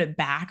 going to put it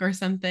back or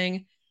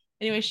something.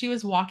 Anyway, she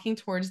was walking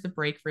towards the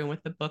break room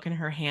with the book in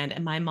her hand,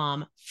 and my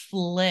mom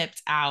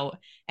flipped out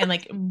and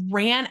like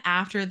ran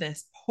after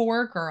this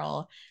poor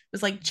girl,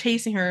 was like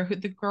chasing her.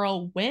 The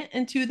girl went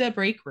into the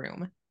break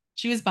room.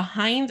 She was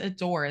behind a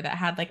door that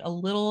had like a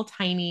little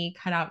tiny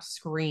cutout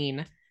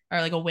screen, or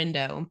like a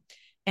window.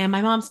 And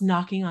my mom's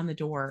knocking on the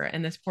door,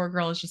 and this poor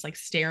girl is just like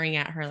staring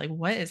at her, like,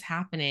 what is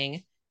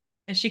happening?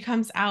 And she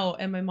comes out,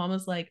 and my mom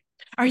was like,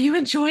 are you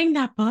enjoying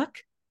that book?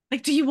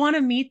 Like, do you want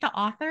to meet the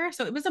author?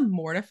 So it was a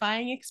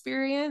mortifying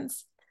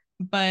experience,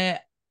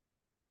 but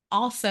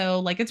also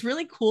like it's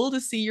really cool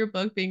to see your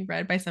book being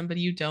read by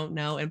somebody you don't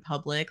know in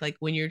public, like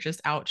when you're just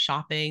out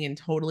shopping and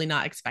totally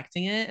not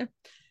expecting it.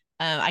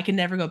 I can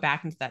never go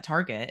back into that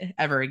Target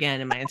ever again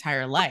in my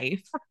entire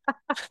life.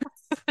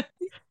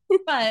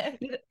 But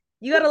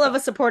You gotta love a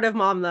supportive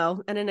mom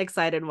though, and an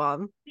excited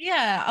mom.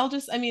 yeah,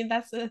 I mean,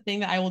 that's the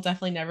thing that I will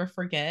definitely never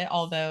forget.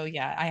 Although,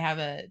 yeah, I have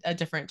a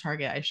different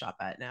Target I shop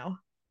at now.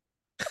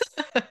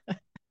 But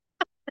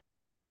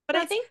I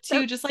That's think too,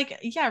 that just like,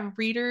 yeah,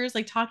 readers,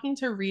 like talking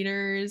to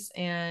readers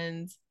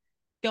and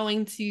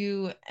going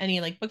to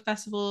any like book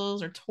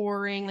festivals or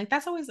touring, like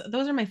that's always,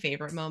 those are my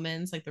favorite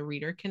moments, like the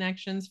reader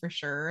connections for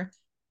sure.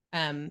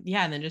 Yeah,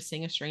 and then just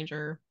seeing a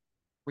stranger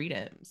read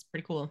it. It's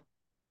pretty cool.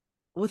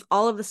 with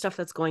all of the stuff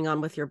that's going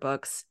on with your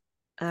books,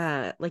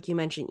 like you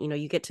mentioned,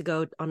 you get to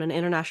go on an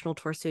international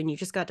tour soon. You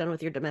just got done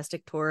with your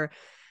domestic tour.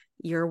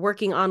 You're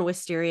working on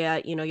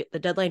Wisteria, the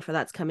deadline for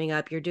that's coming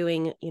up. You're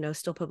doing,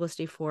 still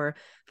publicity for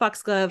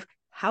Foxglove.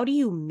 How do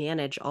you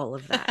manage all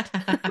of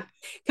that?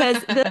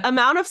 Because the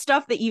amount of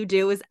stuff that you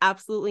do is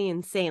absolutely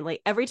insane.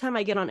 Like every time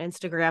I get on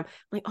Instagram, I'm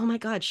like, oh my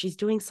God, she's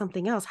doing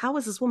something else. How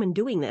is this woman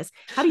doing this?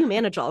 How do you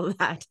manage all of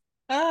that?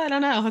 I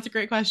don't know. That's a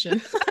great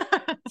question.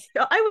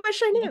 I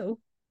wish I knew.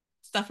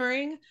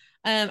 Suffering.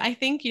 I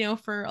think,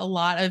 for a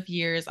lot of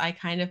years, I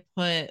kind of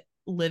put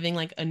living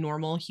like a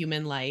normal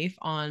human life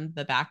on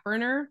the back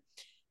burner.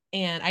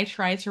 And I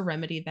tried to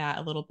remedy that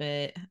a little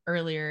bit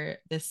earlier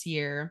this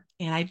year.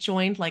 And I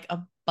joined like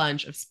a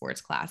bunch of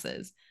sports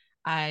classes.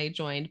 I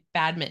joined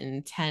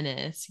badminton,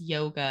 tennis,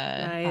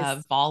 yoga,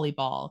 Nice.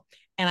 volleyball.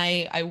 And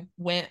I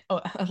went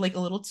like a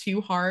little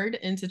too hard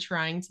into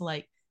trying to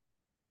like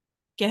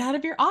get out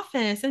of your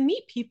office and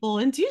meet people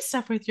and do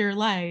stuff with your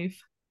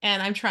life.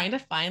 And I'm trying to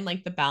find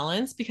like the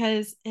balance,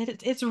 because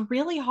it's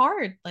really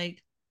hard.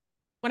 Like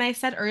when I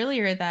said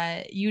earlier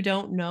that you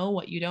don't know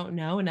what you don't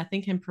know and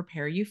nothing can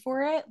prepare you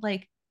for it,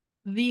 like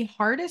the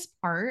hardest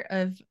part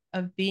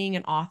of being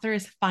an author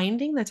is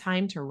finding the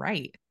time to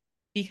write,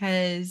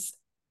 because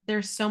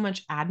there's so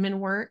much admin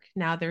work.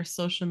 Now there's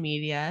social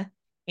media.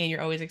 and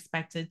you're always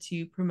expected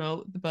to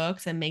promote the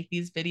books and make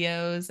these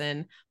videos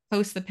and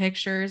post the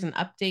pictures and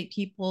update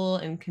people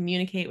and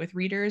communicate with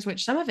readers,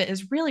 which some of it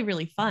is really,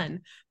 really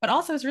fun, but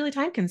also is really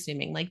time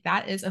consuming. Like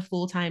that is a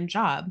full-time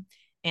job.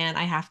 And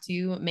I have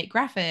to make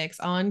graphics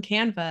on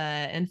Canva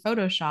and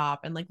Photoshop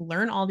and like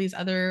learn all these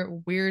other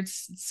weird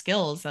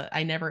skills that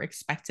I never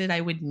expected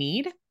I would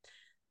need.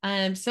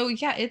 So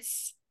yeah,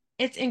 it's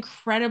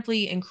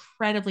incredibly,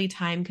 incredibly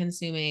time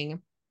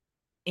consuming.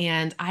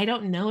 And I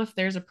don't know if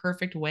there's a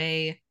perfect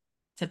way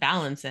to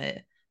balance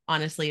it,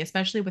 honestly,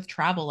 especially with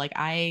travel. Like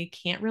I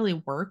can't really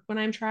work when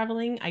I'm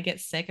traveling. I get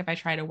sick if I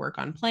try to work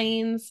on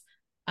planes.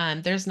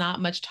 There's not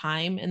much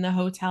time in the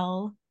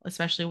hotel,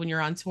 especially when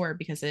you're on tour,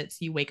 because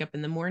it's you wake up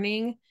in the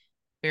morning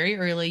very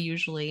early,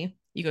 usually.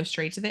 You go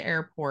straight to the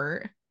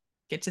airport,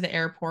 get to the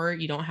airport.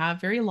 You don't have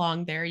very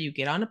long there. You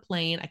get on a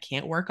plane. I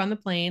can't work on the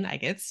plane. I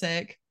get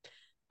sick.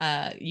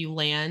 You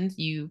land,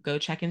 you go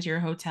check into your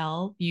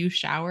hotel, you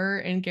shower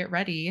and get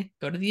ready,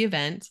 go to the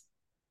event,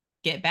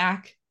 get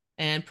back,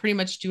 and pretty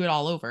much do it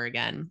all over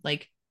again.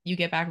 Like you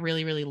get back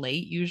really, really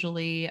late,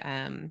 usually,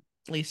 at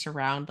least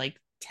around like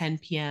 10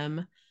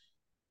 p.m.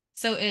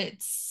 So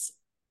it's,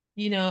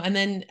 and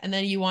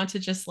then you want to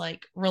just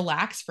like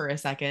relax for a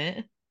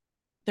second.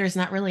 There's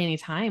not really any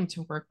time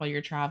to work while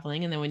you're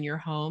traveling. And then when you're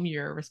home,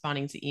 you're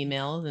responding to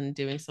emails and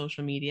doing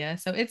social media.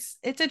 So it's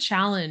a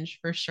challenge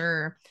for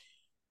sure.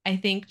 I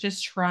think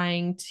just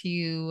trying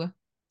to,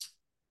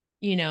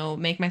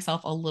 make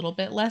myself a little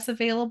bit less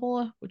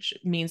available, which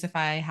means if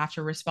I have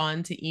to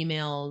respond to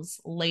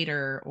emails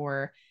later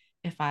or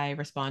if I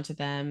respond to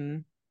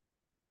them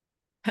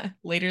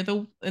later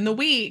in the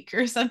week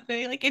or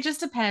something, like it just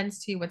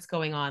depends to what's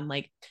going on.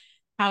 Like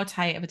how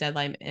tight of a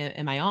deadline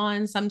am I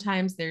on?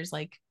 Sometimes there's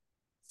like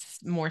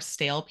more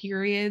stale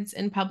periods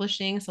in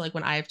publishing. So like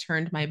when I've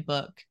turned my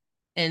book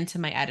into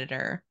my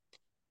editor,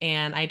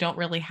 and I don't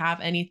really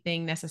have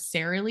anything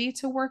necessarily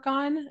to work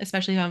on,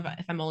 especially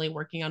if I'm only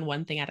working on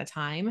one thing at a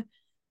time.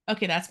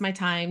 Okay, that's my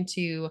time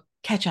to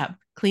catch up,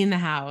 clean the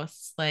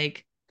house,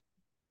 like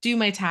do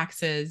my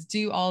taxes,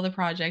 do all the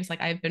projects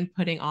like I've been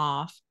putting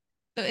off.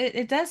 So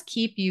it does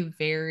keep you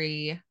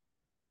very,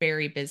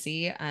 very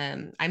busy.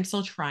 I'm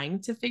still trying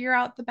to figure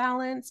out the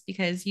balance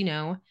because,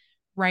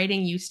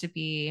 writing used to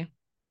be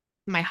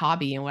my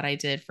hobby and what I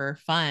did for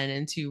fun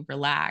and to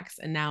relax.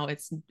 And now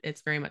it's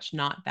very much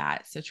not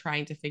that. So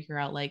trying to figure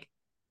out like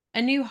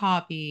a new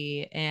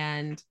hobby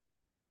and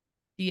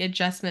the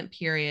adjustment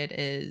period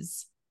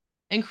is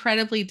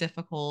incredibly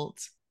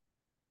difficult.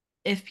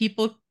 If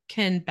people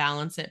can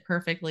balance it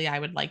perfectly, I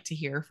would like to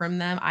hear from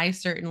them. I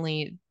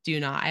certainly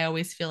do not. I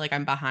always feel like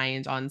I'm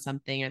behind on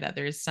something or that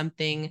there's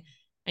something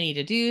I need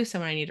to do,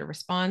 someone I need to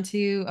respond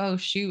to. Oh,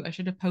 shoot, I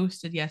should have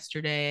posted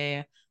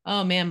yesterday.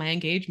 Oh, man, my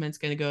engagement's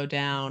going to go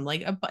down.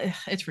 Like,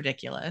 it's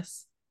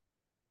ridiculous.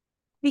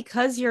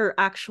 Because your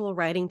actual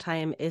writing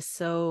time is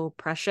so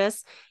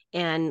precious,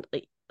 and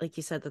like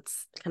you said,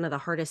 that's kind of the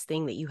hardest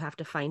thing that you have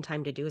to find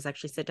time to do is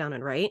actually sit down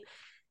and write.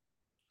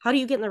 How do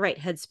you get in the right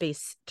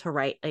headspace to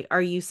write? Like,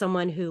 are you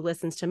someone who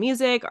listens to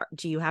music? Or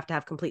do you have to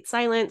have complete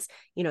silence?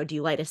 Do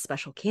you light a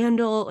special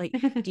candle? Like,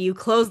 do you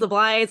close the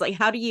blinds? Like,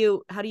 how do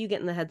you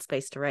get in the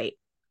headspace to write?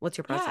 What's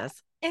your Yeah,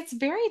 process? it's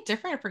very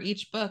different for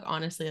each book,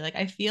 honestly. Like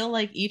I feel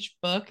like each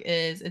book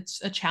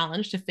it's a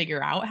challenge to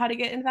figure out how to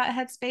get into that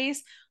headspace.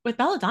 With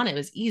Belladonna, it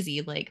was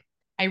easy. Like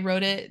I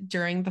wrote it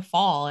during the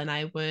fall and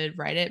I would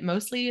write it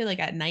mostly like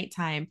at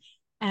nighttime.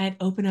 And I'd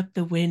open up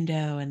the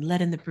window and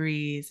let in the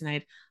breeze and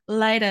I'd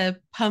light a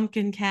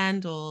pumpkin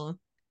candle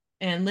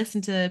and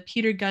listen to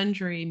Peter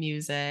Gundry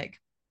music.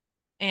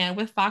 And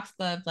with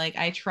Foxglove, like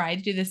I tried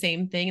to do the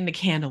same thing and the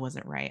candle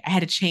wasn't right. I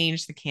had to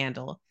change the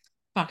candle.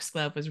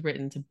 Foxglove was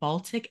written to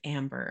Baltic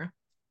Amber.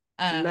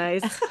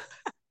 Nice.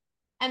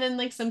 And then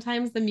like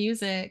sometimes the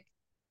music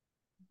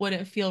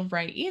wouldn't feel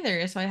right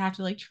either. So I'd have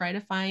to like try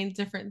to find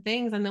different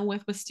things. And then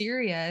with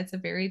Wisteria, it's a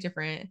very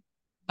different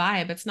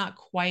vibe. It's not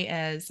quite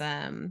as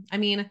I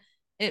mean,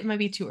 it might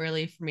be too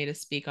early for me to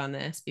speak on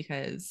this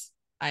because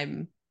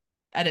I'm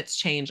edits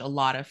change a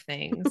lot of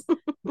things,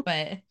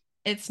 but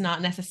it's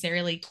not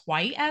necessarily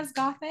quite as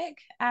gothic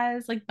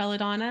as like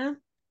Belladonna.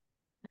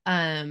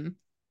 Um,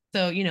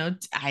 so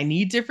I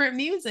need different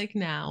music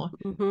now.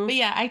 Mm-hmm. But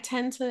yeah, I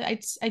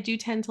do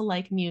tend to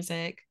like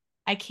music.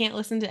 I can't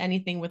listen to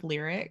anything with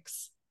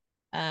lyrics.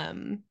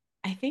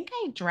 I think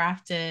I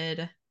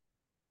drafted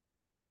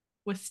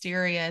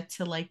Wisteria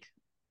to like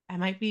I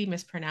might be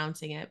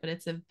mispronouncing it, but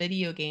it's a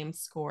video game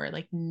score,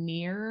 like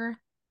near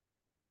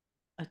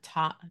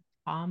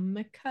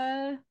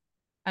Atomica.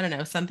 I don't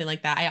know, something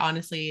like that.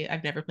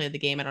 I've never played the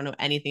game. I don't know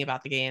anything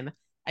about the game.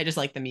 I just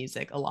like the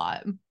music a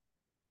lot.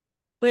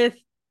 With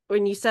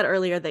when you said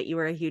earlier that you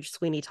were a huge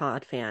Sweeney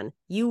Todd fan,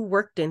 you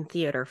worked in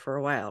theater for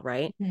a while,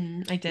 right?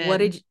 I What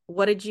did. did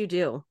what did you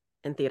do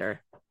in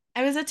theater?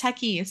 I was a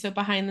techie, so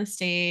behind the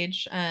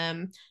stage,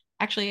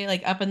 actually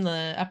like up in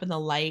the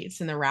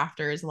lights and the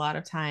rafters a lot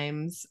of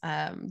times,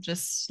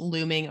 just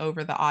looming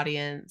over the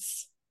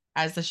audience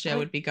as the show I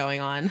would be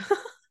going on.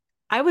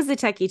 I was a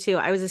techie too.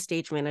 I was a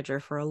stage manager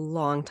for a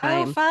long Oh,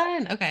 time.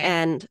 fun. Okay.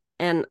 And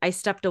and I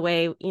stepped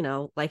away,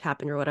 life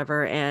happened or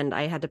whatever, and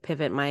I had to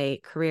pivot my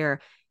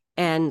career.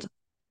 And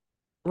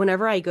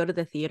whenever I go to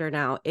the theater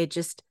now,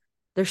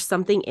 there's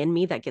something in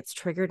me that gets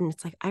triggered. And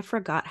it's like, I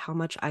forgot how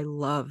much I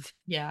love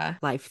Yeah.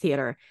 live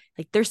theater.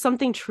 Like, there's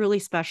something truly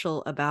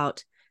special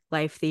about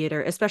live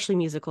theater, especially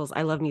musicals.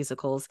 I love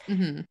musicals.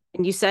 Hmm.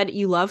 And you said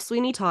you love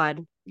Sweeney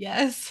Todd.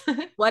 Yes.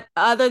 What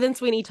other than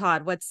Sweeney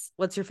Todd?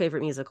 What's your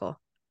favorite musical?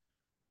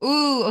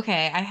 Ooh,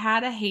 okay. I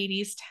had a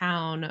Hades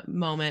Town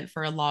moment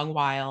for a long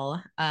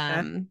while.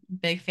 Okay.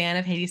 Big fan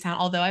of Hades Town,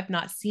 although I've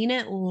not seen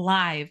it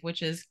live,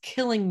 which is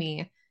killing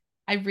me.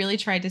 I really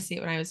tried to see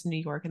it when I was in New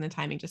York and the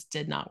timing just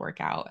did not work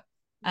out.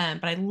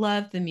 But I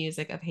love the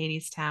music of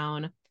Hades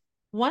Town.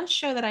 One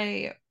show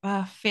that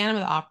Phantom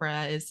of the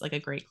Opera is like a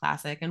great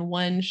classic, and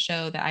one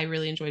show that I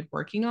really enjoyed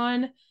working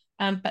on,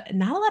 but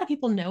not a lot of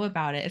people know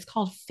about it. It's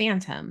called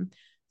Phantom.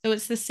 So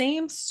it's the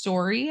same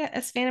story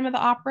as Phantom of the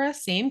Opera,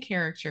 same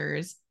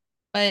characters,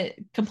 but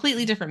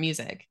completely different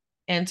music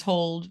and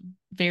told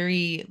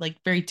very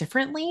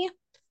differently.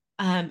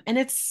 And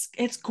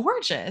it's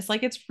gorgeous.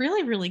 Like it's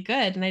really, really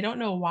good. And I don't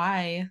know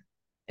why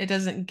it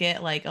doesn't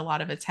get like a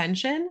lot of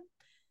attention.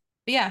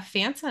 But yeah,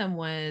 Phantom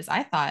was,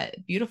 I thought,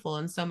 beautiful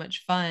and so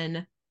much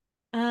fun.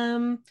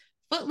 Um,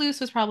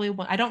 Footloose was probably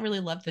one. I don't really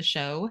love the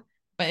show,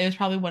 but it was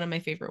probably one of my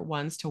favorite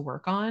ones to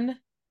work on.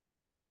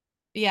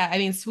 Yeah, I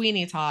mean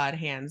Sweeney Todd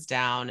hands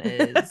down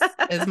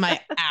is my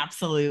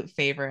absolute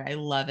favorite. I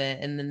love it.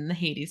 And then the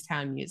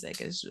Hadestown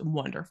music is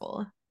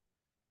wonderful.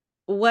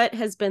 What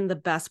has been the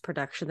best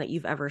production that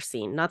you've ever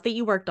seen? Not that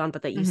you worked on,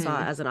 but that you saw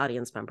Hmm. as an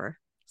audience member.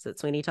 Is it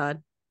Sweeney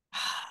Todd?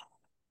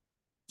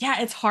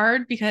 Yeah, it's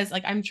hard because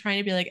like I'm trying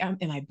to be like, am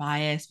I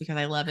biased because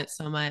I love it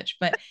so much?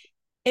 But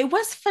it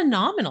was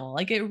phenomenal.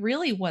 Like it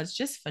really was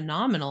just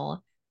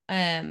phenomenal.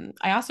 I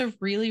also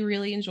really,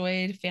 really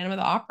enjoyed Phantom of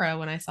the Opera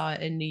when I saw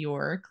it in New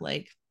York.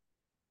 Like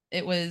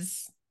it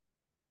was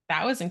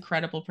that was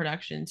incredible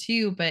production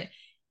too. But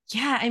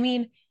yeah, I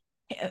mean,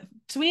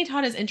 Sweeney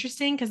Todd is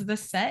interesting because the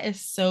set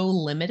is so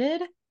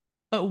limited,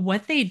 but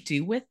what they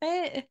do with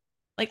it,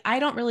 like I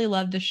don't really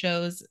love the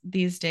shows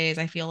these days.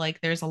 I feel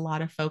like there's a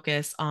lot of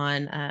focus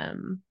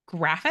on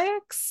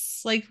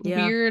graphics, like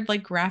Yeah. weird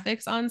like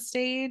graphics on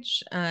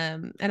stage.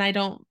 And I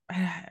don't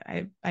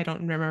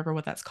remember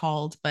what that's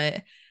called,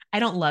 but I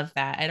don't love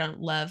that. I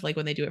don't love like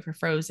when they do it for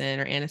Frozen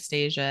or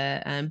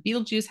Anastasia.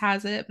 Beetlejuice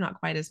has it, but not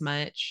quite as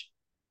much.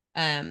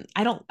 I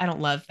don't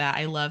love that.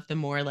 I love the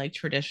more like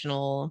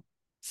traditional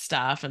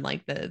stuff and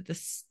like the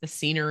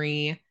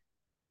scenery,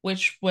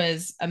 which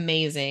was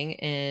amazing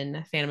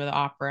in Phantom of the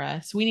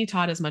Opera. Sweeney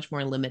Todd is much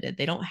more limited.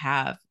 They don't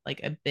have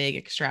like a big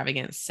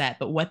extravagant set,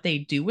 but what they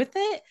do with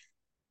it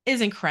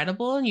is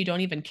incredible, and you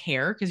don't even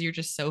care because you're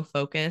just so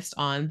focused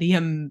on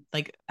the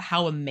like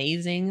how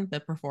amazing the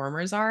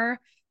performers are.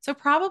 So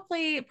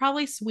probably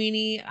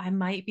Sweeney. I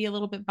might be a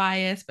little bit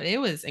biased, but it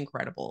was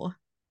incredible.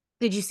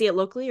 Did you see it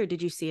locally or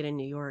did you see it in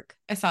New York?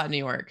 I saw it in New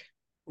York.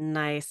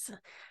 Nice.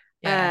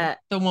 Yeah, Uh,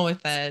 the one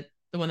with the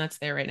one that's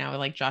there right now with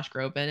like Josh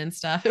Groban and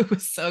stuff. It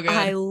was so good.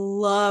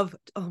 oh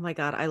my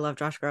God, I love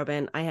Josh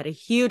Groban. I had a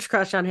huge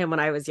crush on him when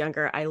I was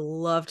younger. I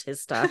loved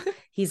his stuff.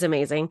 He's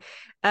amazing.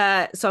 So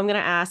I'm going to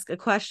ask a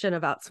question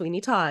about Sweeney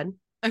Todd.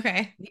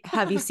 Okay.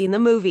 Have you seen the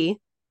movie?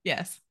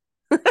 Yes.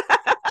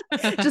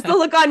 Just the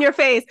look on your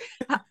face.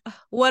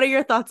 What are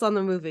your thoughts on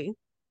the movie?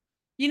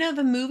 You know,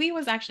 the movie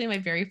was actually my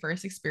very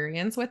first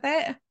experience with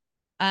it.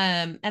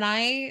 And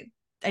I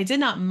did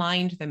not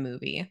mind the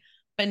movie,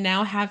 but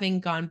now having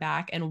gone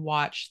back and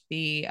watched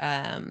the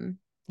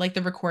like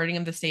the recording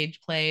of the stage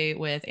play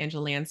with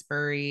Angela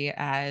Lansbury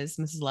as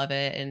Mrs.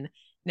 Lovett, and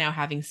now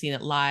having seen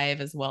it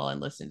live as well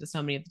and listened to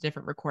so many of the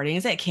different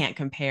recordings, it can't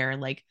compare.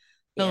 Like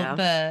Yeah.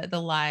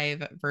 the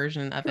live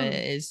version of it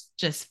is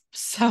just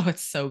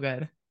it's so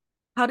good.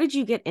 How did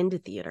you get into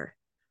theater?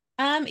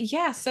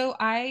 Yeah, so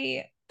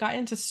I got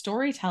into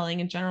storytelling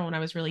in general when I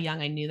was really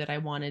young. I knew that I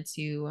wanted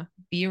to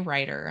be a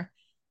writer.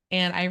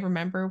 And I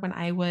remember when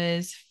I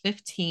was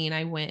 15,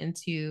 I went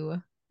into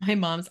my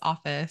mom's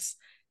office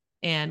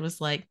and was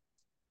like,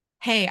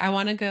 hey, I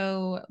want to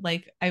go,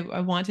 like, I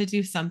want to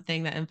do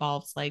something that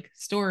involves like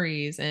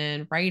stories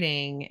and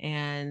writing.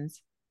 And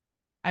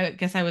I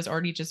guess I was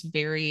already just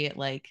very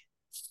like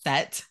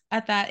set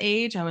at that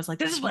age. I was like,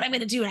 this is what I'm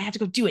going to do. And I have to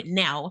go do it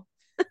now.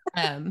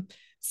 Um,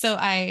 so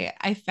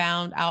I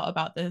found out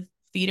about the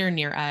theater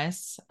near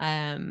us.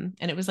 And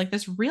it was like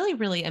this really,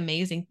 really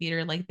amazing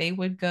theater. Like they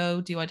would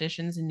go do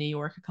auditions in New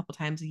York a couple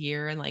times a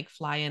year and like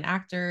fly in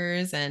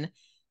actors. And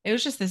it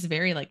was just this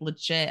very like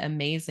legit,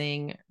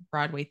 amazing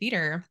Broadway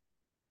theater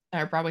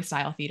or Broadway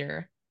style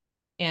theater.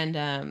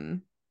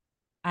 And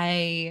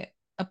I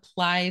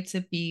applied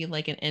to be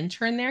like an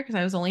intern there because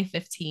I was only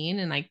 15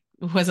 and I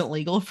it wasn't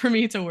legal for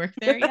me to work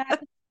there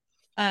yet.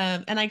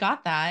 And I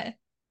got that,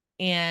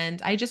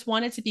 and I just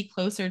wanted to be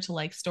closer to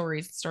like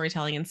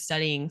storytelling and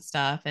studying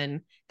stuff.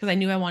 And because I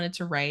knew I wanted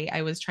to write,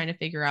 I was trying to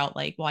figure out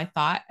like, well, I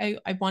thought I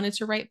wanted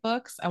to write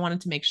books. I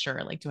wanted to make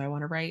sure, like, do I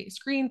want to write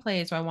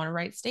screenplays? Do I want to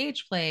write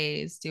stage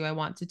plays? Do I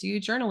want to do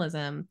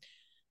journalism?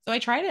 So I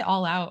tried it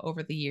all out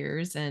over the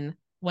years, and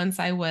once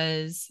I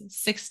was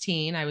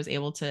 16, I was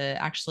able to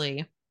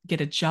actually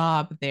get a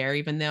job there,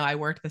 even though I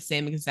worked the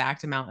same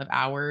exact amount of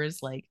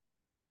hours. Like,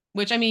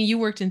 which I mean, you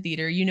worked in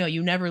theater, you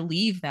never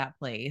leave that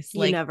place. You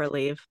Like, never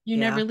leave. you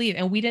never Yeah. leave.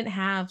 And we didn't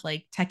have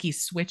like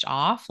techies switch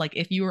off. Like,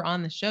 if you were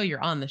on the show,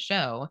 you're on the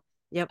show.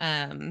 Yep.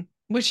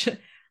 Which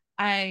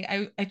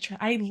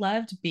I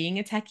loved being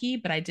a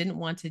techie, but I didn't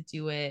want to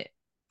do it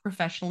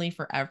professionally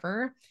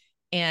forever.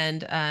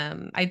 And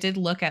I did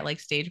look at like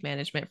stage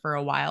management for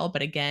a while,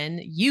 but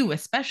again, you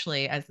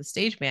especially as the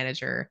stage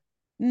manager,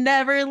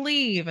 never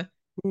leave. That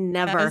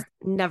was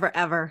Never, never,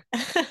 ever.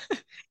 yeah,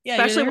 you're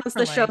Especially there once for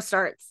the show like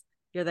starts.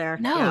 You're there.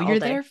 no, Yeah, all you're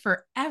day. there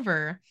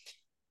forever.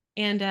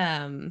 And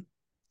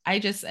I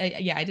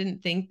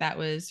didn't think that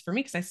was for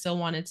me because I still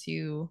wanted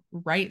to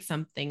write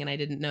something and I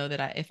didn't know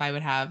that if I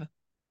would have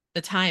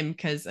the time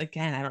because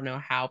again, I don't know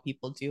how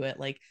people do it.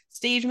 Like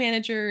stage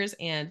managers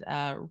and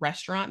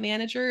restaurant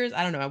managers,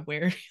 I don't know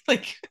where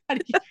like how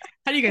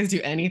do you guys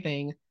do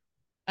anything?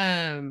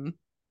 Um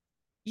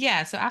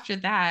yeah, so after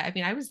that, I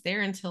mean, I was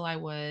there until I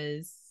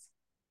was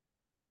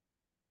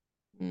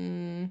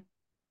mm,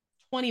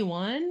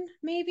 21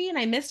 maybe, and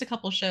I missed a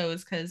couple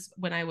shows because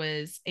when I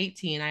was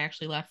 18 I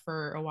actually left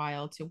for a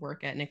while to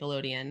work at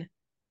Nickelodeon.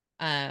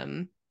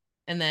 um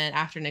and then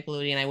after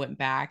Nickelodeon I went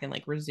back and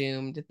like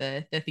resumed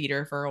the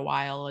theater for a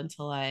while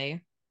until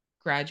I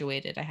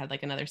graduated. I had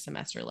like another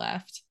semester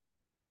left.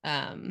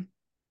 um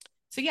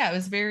so yeah, it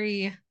was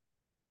very,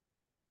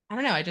 I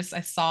don't know, I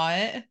saw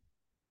it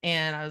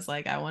and I was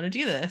like, I want to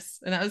do this.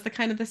 And that was the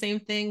kind of the same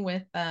thing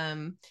with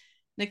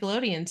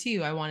Nickelodeon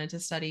too. I wanted to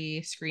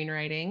study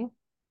screenwriting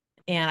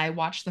and I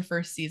watched the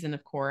first season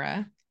of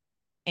Korra.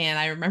 And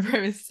I remember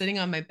I was sitting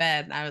on my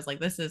bed and I was like,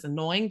 this is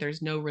annoying.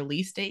 There's no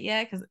release date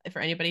yet. Because for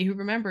anybody who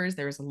remembers,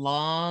 there was a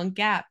long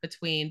gap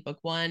between book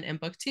one and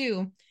book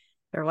two.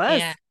 There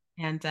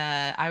And was.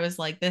 I was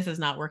like, this is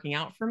not working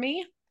out for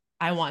me.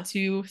 I want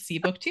to see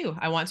book two.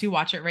 I want to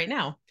watch it right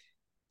now.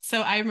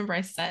 So I remember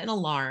I set an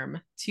alarm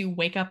to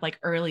wake up like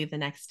early the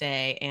next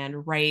day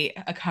and write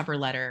a cover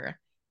letter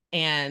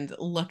and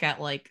look at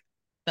like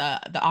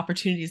the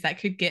opportunities that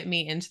could get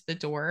me into the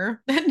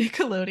door at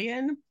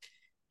Nickelodeon.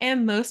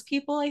 And most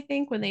people, I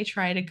think, when they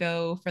try to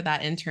go for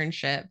that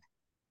internship,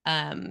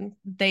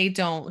 they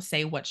don't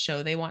say what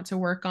show they want to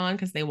work on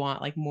because they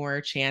want like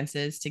more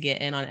chances to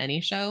get in on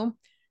any show.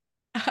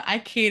 I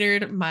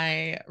catered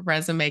my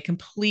resume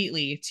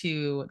completely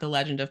to The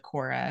Legend of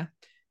Korra.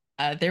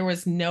 There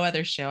was no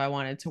other show I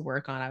wanted to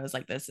work on. I was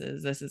like, this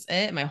is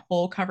it. My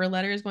whole cover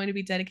letter is going to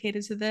be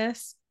dedicated to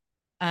this.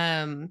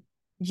 Um,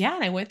 yeah,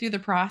 and I went through the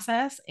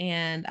process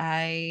and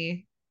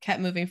I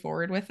kept moving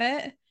forward with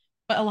it.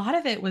 But a lot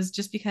of it was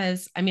just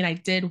because, I mean, I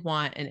did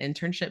want an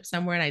internship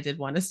somewhere and I did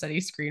want to study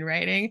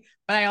screenwriting,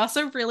 but I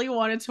also really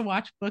wanted to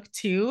watch book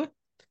two.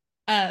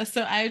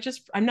 So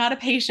I'm not a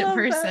patient Love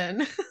that.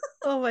 person.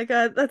 Oh my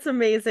God, that's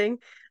amazing.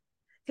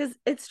 Because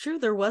it's true,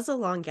 there was a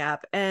long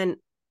gap. And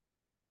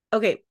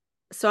okay,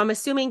 so I'm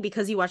assuming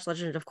because you watched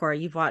Legend of Korra,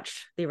 you've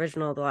watched the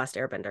original The Last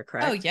Airbender, Oh,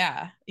 correct?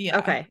 yeah. Yeah.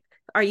 Okay.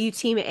 Are you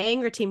team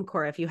Aang or team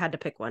Korra if you had to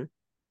pick one?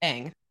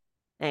 Aang.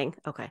 Aang.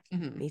 Okay.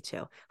 Hmm. Me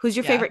too. Who's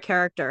your Yeah. favorite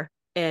character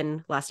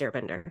in Last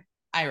Airbender?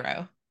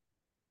 Iroh.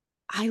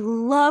 I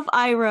love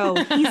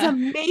Iroh. He's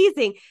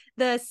amazing.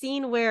 The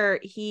scene where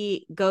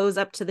he goes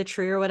up to the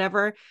tree or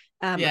whatever,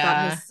 about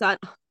Yeah. his son.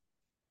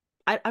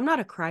 I'm not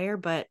a crier,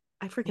 but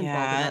I freaking bawled in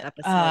Yeah. that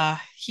episode.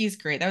 He's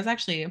great. That was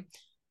actually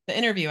the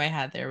interview I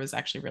had there was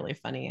actually really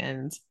funny.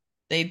 And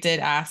they did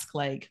ask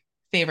like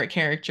favorite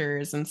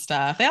characters and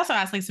stuff. They also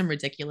asked like some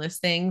ridiculous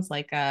things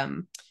like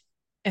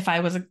if I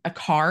was a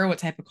car, what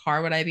type of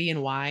car would I be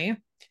and why?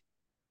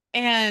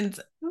 And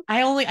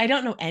I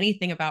don't know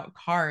anything about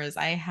cars.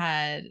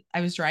 I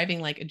was driving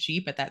like a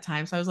Jeep at that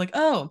time. So I was like,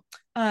 oh,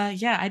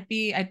 yeah, I'd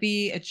be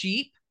a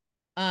Jeep.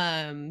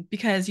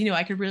 Because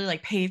I could really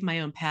like pave my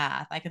own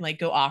path. I could like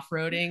go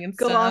off-roading and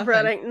Go stuff. And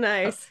off-roading.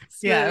 Nice.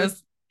 yeah,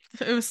 Smooth.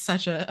 it was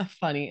such a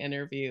funny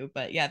interview.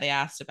 But yeah, they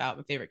asked about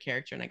my favorite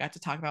character and I got to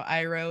talk about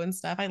Iroh and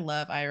stuff. I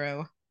love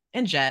Iroh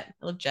and Jet.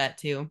 I love Jet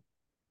too.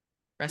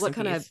 Rest What in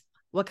kind of peace.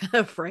 what kind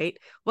of freight?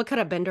 What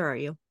kind of bender are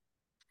you?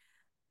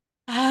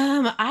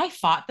 I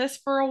fought this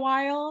for a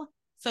while.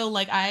 So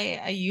like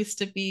I used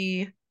to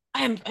be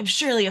I'm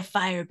surely a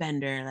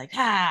firebender, like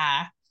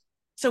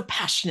so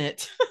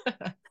passionate.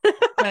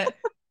 But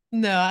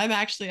no, I'm a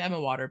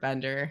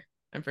waterbender.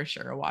 I'm for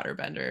sure a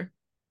waterbender.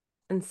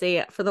 And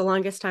see, for the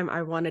longest time,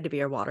 I wanted to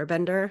be a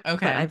waterbender, but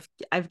Okay.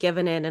 I've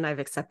given in and I've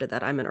accepted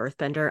that I'm an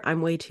earthbender.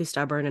 I'm way too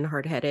stubborn and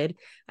hard headed,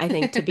 I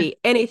think, to be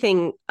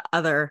anything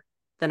other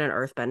than an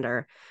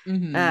earthbender.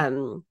 Hmm.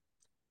 Um,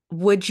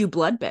 would you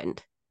bloodbend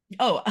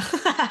Oh,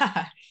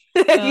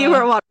 if you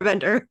were uh, a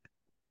waterbender?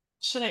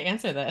 should I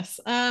answer this?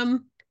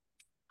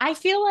 I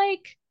feel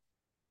like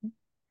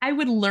I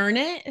would learn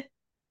it.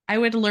 I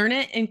would learn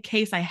it in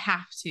case I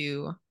have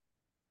to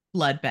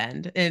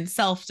bloodbend in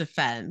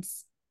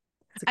self-defense.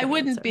 That's a I good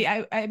wouldn't be.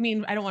 answer. I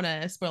mean, I don't want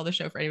to spoil the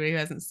show for anybody who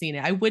hasn't seen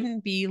it. I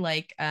wouldn't be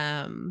like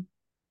the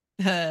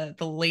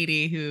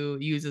lady who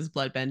uses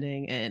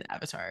bloodbending in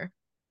Avatar.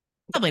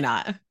 Probably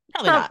not.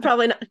 Probably not.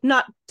 Probably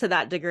not to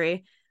that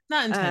degree.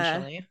 Not Uh,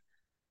 intentionally.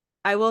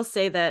 I will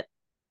say that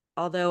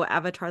although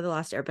Avatar: The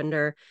Last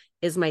Airbender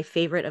is my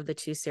favorite of the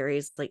two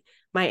series, like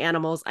my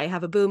animals, I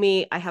have a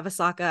Boomy, I have a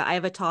Sokka, I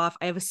have a Toph,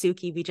 I have a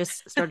Suki. We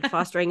just started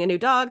fostering a new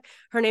dog.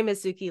 Her name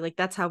is Suki. Like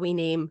that's how we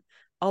name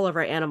all of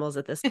our animals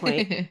at this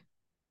point.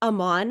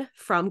 Amon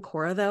from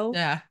Korra, though,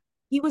 Yeah.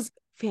 he was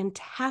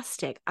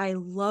fantastic. I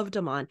loved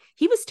Amon.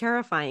 He was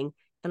terrifying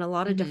in a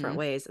lot of different Hmm.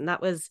 ways, and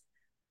that was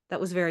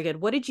very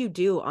good. What did you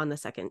do on the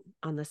second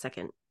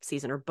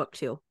season or book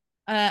two?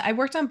 I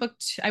worked on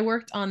I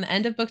worked on the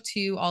end of book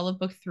two, all of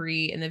book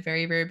three, and the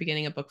very, very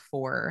beginning of book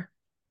four.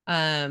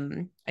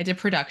 I did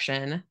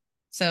production.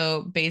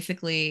 So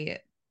basically,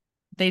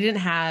 they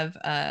didn't have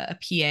a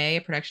PA, a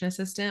production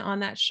assistant on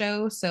that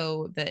show.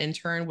 So the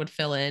intern would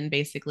fill in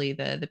basically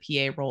the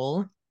PA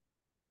role.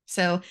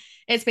 So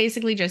it's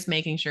basically just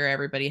making sure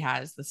everybody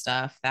has the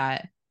stuff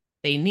that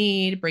they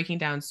need, breaking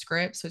down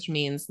scripts, which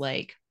means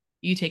like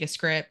you take a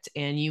script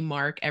and you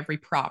mark every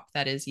prop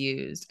that is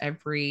used,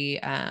 every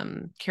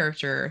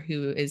character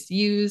who is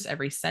used,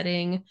 every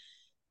setting,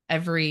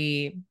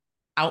 every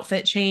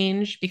outfit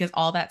change, because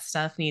all that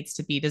stuff needs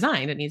to be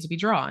designed. It needs to be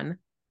drawn.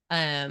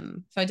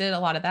 So I did a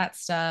lot of that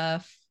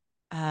stuff,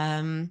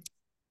 um,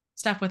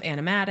 stuff with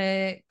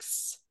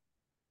animatics.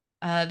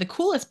 The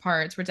coolest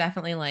parts were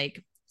definitely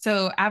like,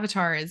 so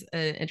Avatar is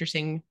an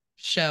interesting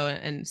show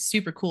and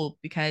super cool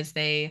because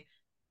they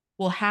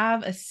will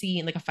have a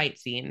scene, like a fight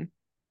scene,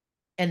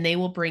 and they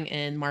will bring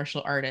in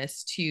martial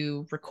artists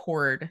to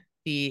record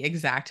the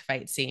exact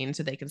fight scene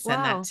so they can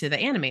send that Wow. to the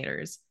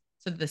animators.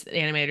 So the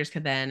animators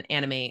could then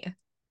animate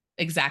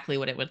exactly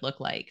what it would look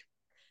like.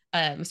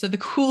 So the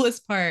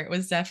coolest part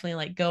was definitely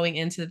like going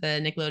into the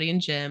Nickelodeon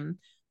gym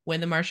when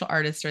the martial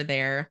artists are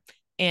there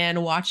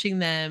and watching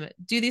them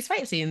do these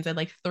fight scenes and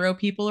like throw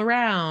people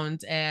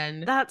around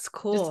and That's just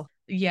cool.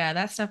 yeah,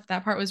 that stuff,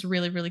 that part was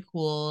really, really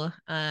cool.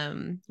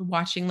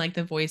 Watching like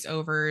the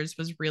voiceovers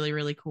was really,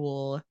 really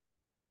cool.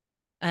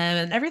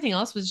 And everything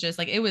else was just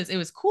like it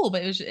was cool,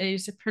 but it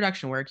was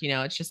production work,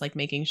 it's just like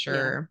making Yeah.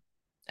 sure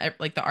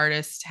like the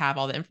artists have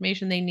all the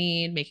information they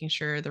need, making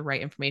sure the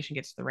right information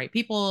gets to the right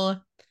people,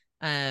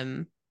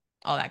 um,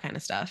 all that kind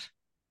of stuff.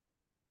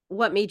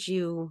 What made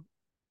you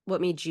what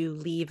made you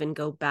leave and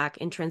go back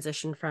and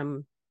transition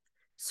from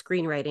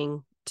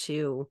screenwriting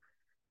to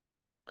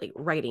like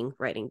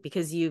writing,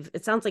 because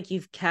it sounds like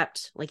you've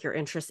kept like your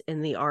interest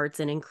in the arts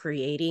and in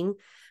creating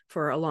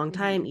for a long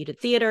time. Mhm. You did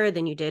theater,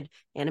 then you did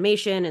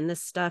animation and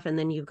this stuff, and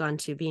then you've gone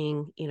to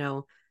being,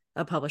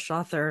 a published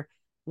author.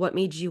 What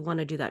made you want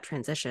to do that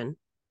transition?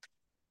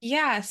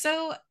 Yeah,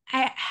 so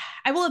I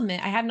will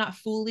admit I have not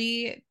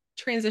fully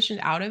transitioned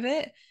out of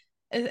it.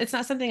 It's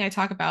not something I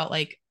talk about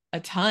like a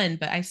ton,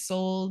 but I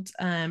sold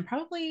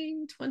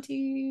probably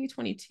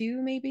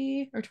 2022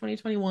 maybe or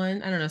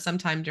 2021. I don't know,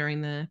 sometime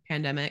during the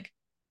pandemic.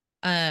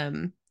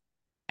 Um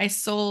I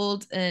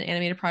sold an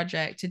animated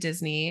project to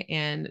Disney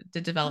and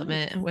did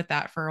development Nice. with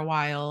that for a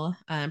while,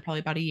 probably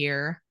about a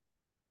year.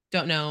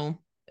 Don't know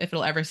if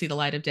it'll ever see the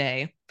light of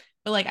day,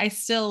 but like I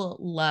still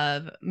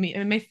love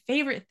me. My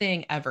favorite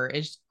thing ever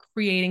is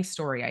creating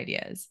story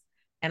ideas.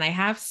 And I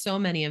have so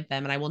many of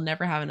them, and I will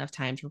never have enough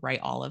time to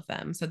write all of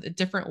them. So the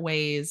different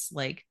ways,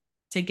 like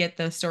to get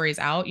those stories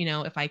out,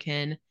 if I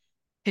can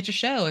pitch a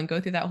show and go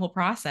through that whole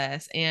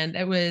process. And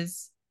it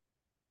was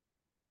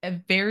a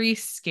very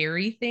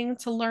scary thing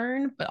to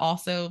learn, but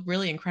also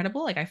really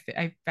incredible. Like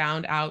I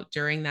found out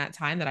during that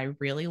time that I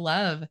really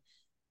love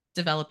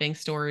developing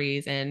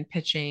stories and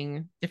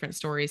pitching different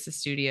stories to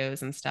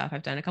studios and stuff.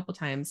 I've done a couple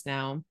times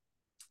now.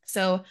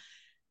 So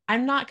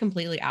I'm not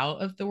completely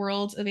out of the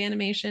world of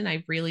animation.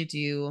 I really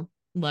do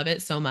love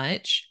it so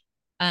much.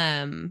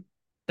 Um,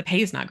 the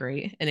pay is not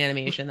great in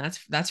animation.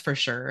 That's for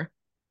sure.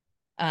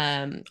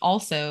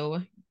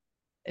 Also,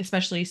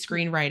 especially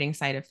screenwriting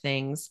side of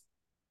things,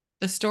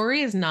 the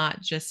story is not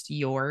just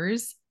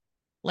yours.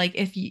 Like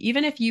if you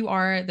even if you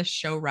are the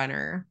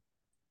showrunner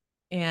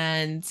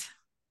and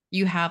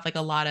you have like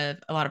a lot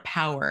of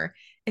power,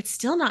 it's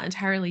still not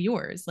entirely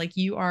yours. Like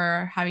you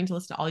are having to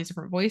listen to all these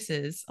different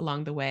voices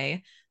along the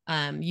way.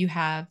 You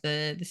have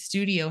the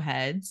studio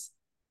heads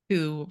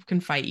who can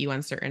fight you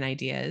on certain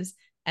ideas.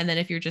 And then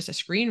if you're just a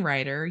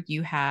screenwriter,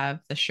 you have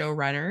the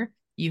showrunner,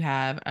 you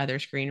have other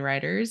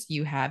screenwriters,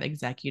 you have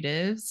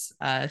executives,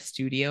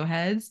 studio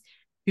heads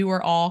who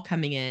are all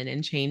coming in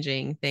and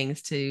changing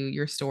things to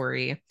your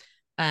story.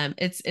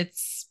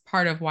 It's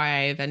part of why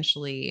I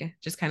eventually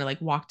just kind of like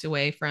walked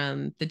away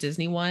from the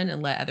Disney one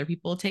and let other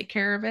people take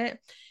care of it.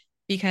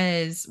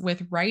 Because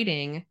with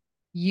writing,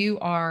 you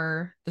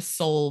are the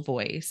sole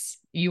voice,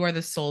 you are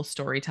the sole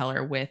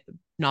storyteller with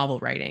novel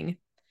writing.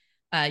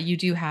 You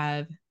do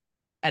have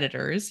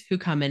editors who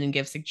come in and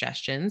give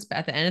suggestions, but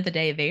at the end of the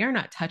day, they are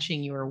not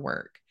touching your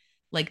work.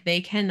 Like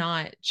they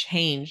cannot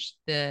change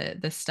the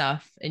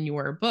stuff in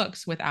your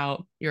books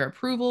without your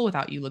approval,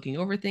 without you looking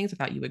over things,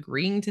 without you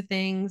agreeing to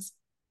things.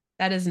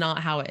 That is not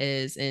how it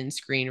is in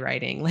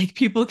screenwriting. Like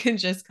people can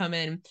just come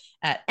in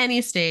at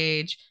any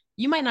stage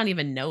you might not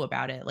even know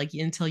about it like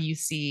until you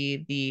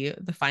see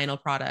the final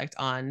product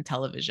on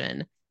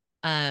television.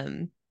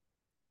 Um,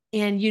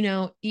 and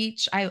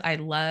each I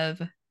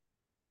love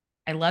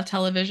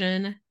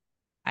television.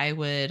 I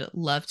would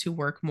love to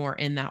work more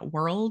in that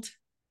world,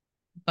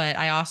 but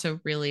I also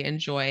really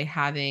enjoy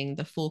having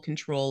the full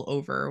control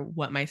over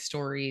what my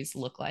stories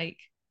look like.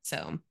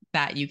 So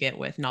that you get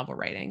with novel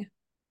writing.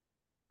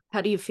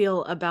 How do you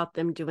feel about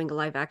them doing a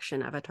live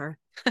action Avatar?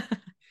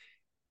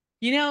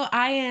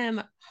 I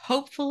am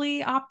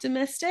hopefully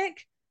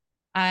optimistic.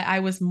 I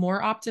was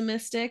more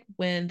optimistic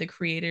when the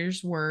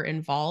creators were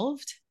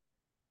involved.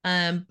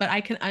 But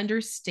I can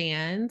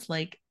understand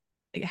like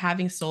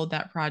having sold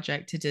that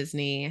project to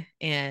Disney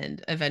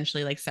and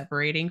eventually like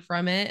separating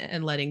from it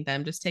and letting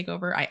them just take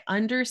over. I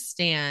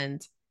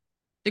understand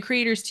the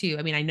creators too.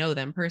 I mean, I know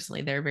them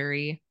personally. They're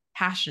very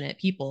passionate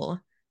people.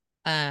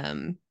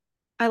 Um,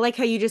 I like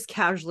how you just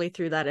casually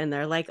threw that in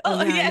there, like, oh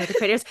oh yeah, I yeah. know the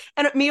creators.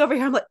 And me over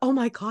here, I'm like, oh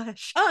my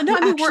gosh, Oh no, you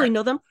I mean actually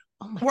know them?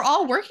 Oh my we're god,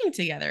 all working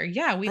together.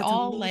 Yeah, we that's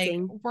all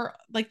amazing. we're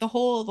like the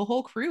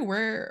whole crew.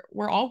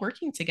 We're all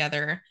working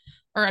together.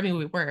 Or I mean,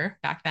 we were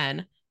back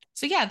then.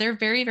 So yeah, they're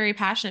very, very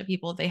passionate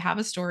people. They have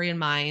a story in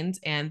mind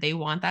and they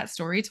want that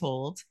story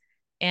told.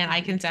 And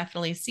I Mhm. can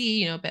definitely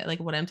see, but like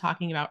what I'm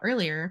talking about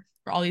earlier,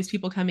 for all these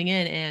people coming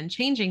in and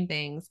changing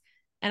things.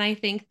 And I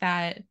think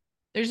that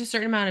there's a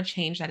certain amount of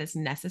change that is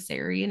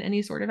necessary in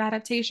any sort of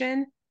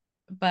adaptation.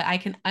 But I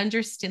can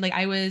understand, like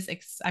I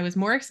was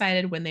more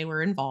excited when they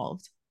were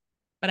involved,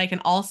 but I can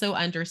also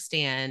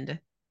understand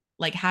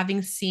like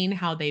having seen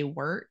how they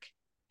work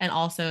and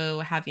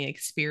also having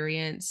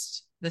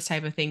experienced this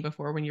type of thing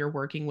before when you're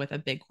working with a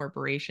big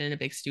corporation, a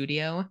big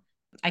studio.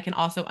 I can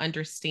also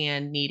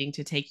understand needing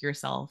to take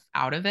yourself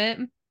out of it.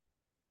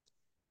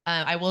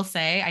 I will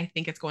say, I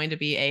think it's going to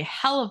be a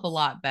hell of a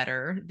lot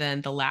better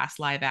than the last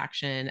live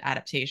action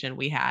adaptation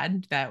we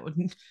had. That would,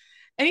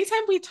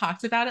 anytime we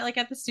talked about it, like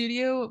at the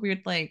studio, we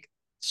would like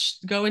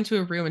go into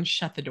a room and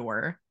shut the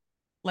door.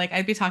 Like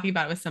I'd be talking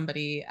about it with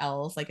somebody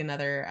else, like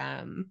another,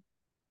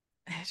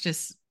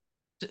 just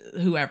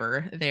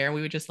whoever there.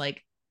 We would just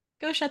like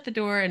go shut the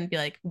door and be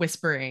like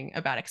whispering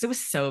about it because it was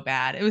so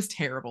bad. It was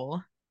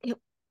terrible. It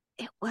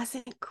it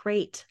wasn't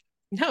great,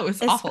 No, it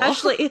was awful.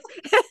 especially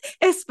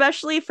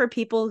especially for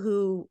people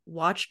who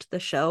watched the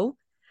show.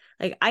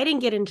 Like I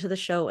didn't get into the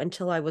show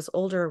until I was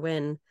older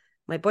when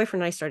my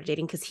boyfriend and I started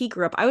dating because he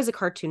grew up. I was a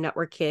Cartoon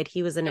Network kid.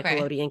 He was a Okay.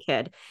 Nickelodeon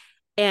kid.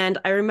 And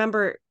I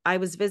remember I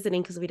was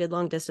visiting because we did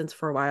long distance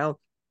for a while.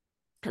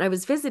 And I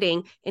was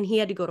visiting and he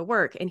had to go to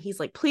work. And he's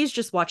like, please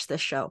just watch this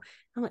show.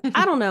 I'm like,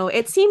 I don't know.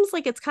 It seems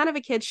like it's kind of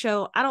a kid's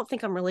show. I don't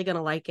think I'm really going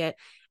to like it.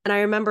 And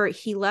I remember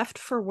he left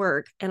for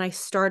work and I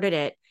started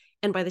it.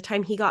 And by the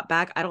time he got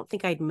back, I don't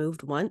think I'd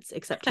moved once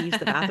except to use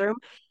the bathroom.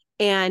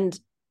 And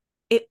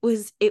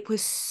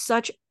it's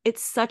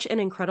such an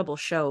incredible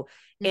show.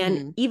 And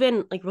Hmm.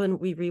 even like when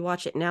we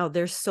rewatch it now,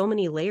 there's so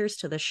many layers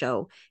to the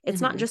show.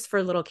 It's not Hmm. just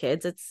for little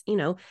kids.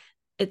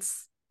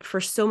 It's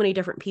for so many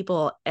different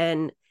people.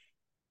 And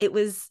it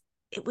was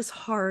it was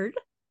hard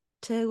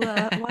to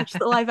watch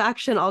the live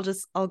action.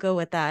 I'll go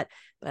with that.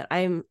 But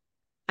I'm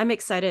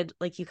excited,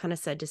 like you kind of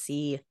said, to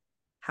see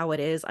how it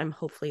is. I'm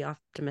hopefully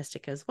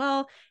optimistic as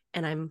well,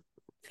 and I'm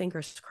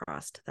fingers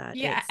crossed that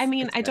Yeah, I it's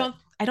mean, it's good.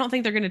 I don't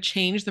think they're going to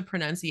change the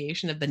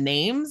pronunciation of the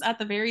names at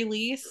the very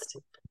least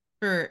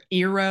for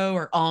Iro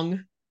or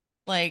Ong.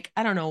 Like,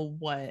 I don't know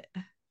what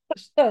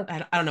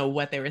I don't know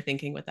what they were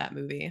thinking with that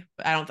movie,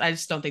 but I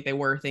just don't think they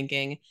were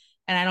thinking.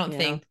 And I don't Yeah.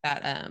 think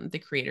that the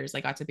creators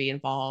like got to be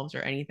involved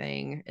or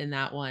anything in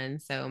that one.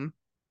 So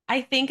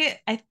I think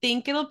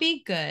it'll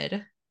be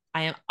good.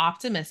 I am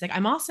optimistic.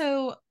 I'm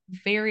also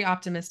very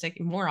optimistic,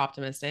 more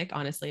optimistic,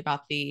 honestly,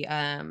 about the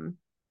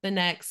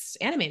next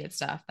animated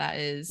stuff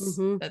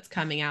Mm-hmm. that's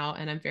coming out.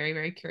 And I'm very,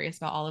 very curious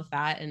about all of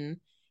that. And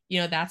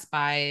that's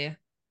by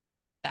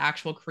the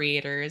actual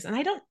creators. And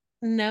I don't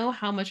know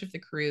how much of the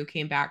crew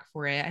came back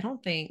for it. I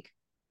don't think,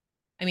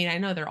 I mean, I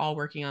know they're all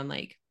working on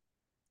like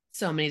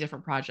so many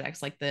different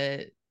projects. Like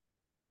the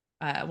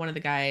one of the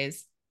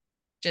guys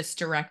just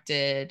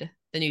directed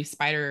the new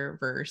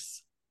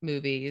Spider-Verse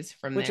movies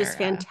from Which is there.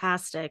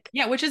 fantastic.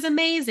 Yeah, which is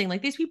amazing.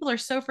 Like these people are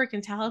so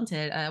freaking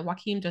talented.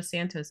 Joaquin Dos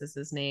Santos is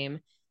his name,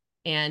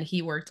 and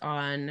he worked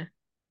on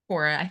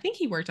Korra. I think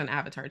he worked on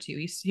Avatar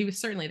too. He was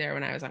certainly there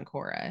when I was on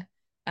Korra.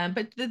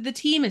 But the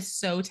team is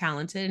so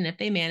talented, and if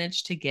they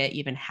manage to get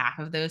even half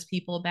of those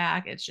people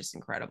back, it's just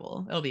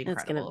incredible. It'll be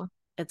It's gonna incredible.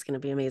 it's gonna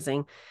be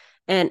amazing.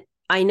 And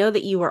I know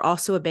that you are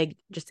also a big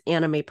just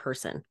anime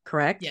person,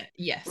 correct? Yeah.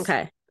 Yes.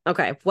 Okay.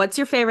 Okay. What's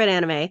your favorite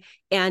anime?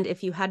 And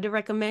if you had to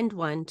recommend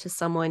one to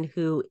someone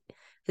who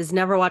has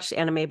never watched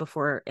anime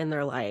before in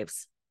their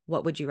lives,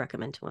 what would you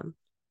recommend to them?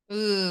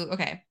 Ooh.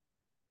 Okay.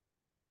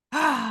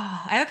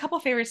 I have a couple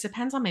favorites.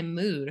 Depends on my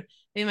mood. I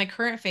mean, my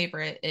current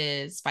favorite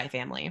is Spy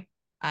Family.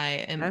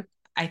 I am. Okay.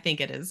 I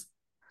think it is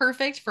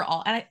perfect for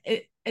all. And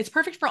it's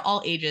perfect for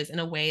all ages in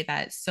a way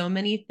that so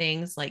many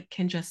things like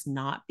can just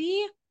not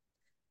be.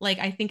 Like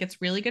I think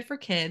it's really good for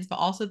kids, but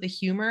also the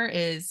humor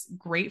is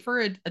great for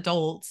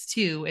adults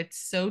too. It's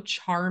so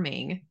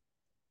charming.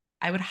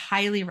 I would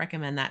highly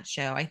recommend that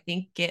show. I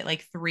think get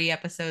like 3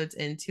 episodes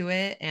into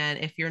it, and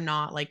if you're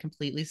not like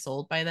completely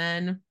sold by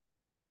then,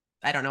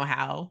 I don't know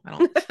how.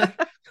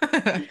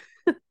 I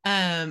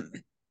don't.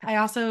 I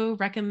also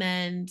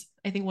recommend,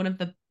 I think one of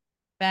the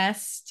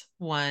best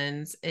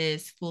ones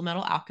is Full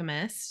Metal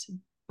Alchemist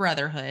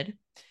Brotherhood,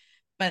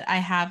 but I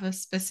have a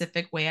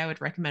specific way I would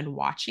recommend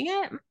watching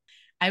it.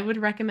 I would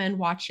recommend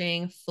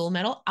watching Full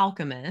Metal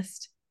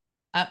Alchemist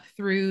up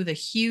through the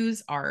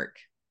Hughes arc,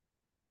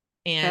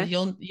 and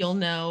Okay. you'll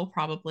know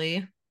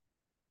probably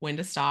when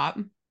to stop,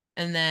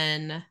 and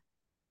then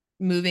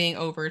moving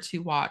over to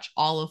watch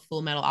all of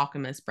Full Metal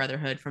Alchemist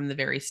Brotherhood from the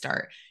very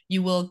start.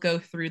 You will go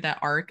through that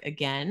arc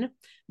again,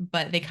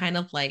 but they kind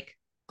of like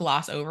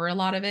gloss over a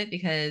lot of it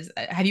because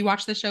have you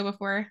watched the show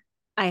before?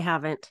 I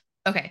haven't.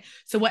 Okay.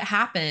 So what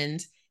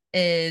happened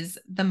is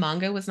the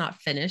manga was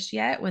not finished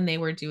yet when they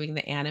were doing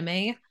the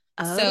anime.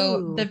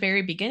 So the Oh,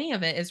 very beginning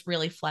of it is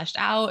really fleshed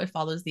out. It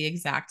follows the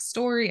exact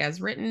story as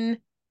written.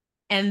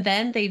 And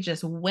then they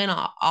just went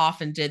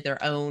off and did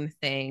their own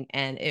thing,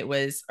 and it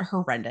was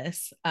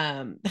horrendous.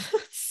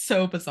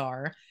 So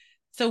bizarre.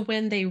 So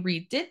when they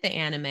redid the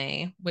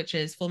anime, which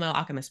is Full Metal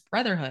Alchemist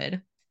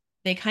Brotherhood,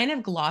 they kind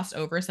of glossed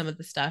over some of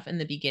the stuff in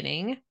the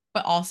beginning,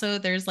 but also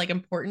there's like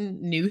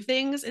important new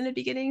things in the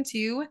beginning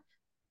too.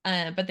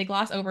 But they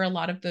gloss over a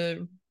lot of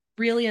the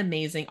really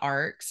amazing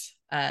arcs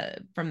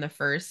from the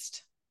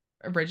first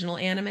original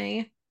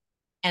anime.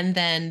 And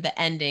then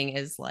the ending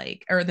is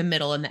like, or the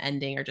middle and the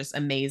ending are just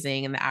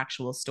amazing in the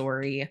actual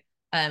story.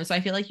 So I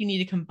feel like you need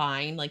to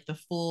combine like the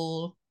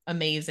full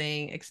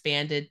amazing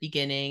expanded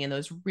beginning and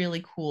those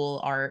really cool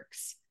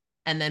arcs,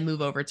 and then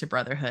move over to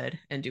Brotherhood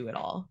and do it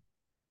all.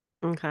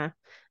 okay.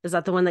 Is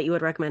that the one that you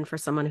would recommend for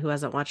someone who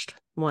hasn't watched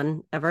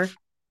one ever?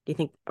 Do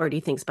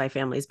you think Spy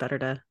Family is better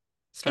to It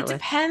start with?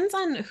 depends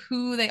on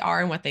who they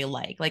are and what they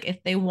like. Like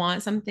if they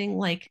want something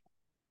like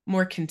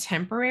more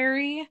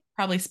contemporary,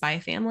 probably Spy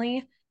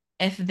Family.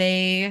 If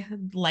they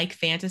like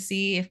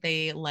fantasy, if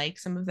they like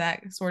some of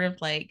that sort of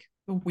like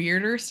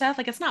weirder stuff,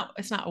 like it's not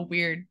a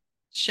weird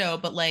show,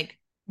 but like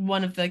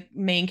one of the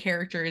main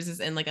characters is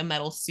in like a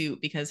metal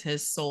suit because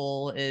his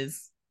soul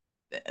is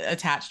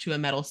attached to a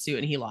metal suit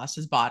and he lost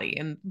his body.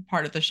 And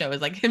part of the show is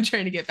like him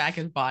trying to get back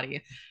his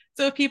body.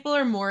 So if people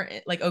are more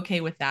like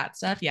okay with that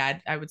stuff, yeah,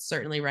 I would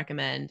certainly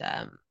recommend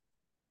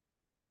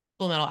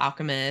Full Metal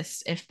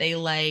Alchemist. If they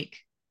like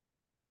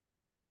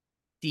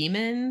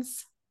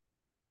demons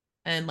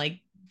and like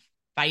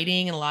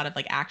fighting and a lot of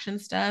like action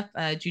stuff,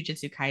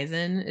 Jujutsu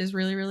Kaisen is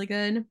really, really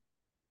good.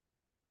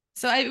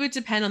 So it would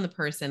depend on the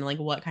person, like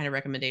what kind of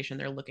recommendation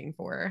they're looking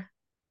for.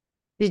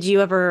 Did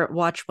you ever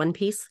watch One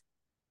Piece?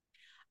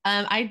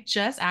 I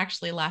just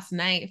actually last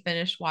night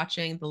finished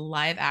watching the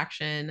live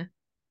action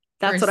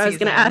That's what first I was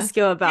going to season. ask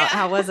you about. Yeah.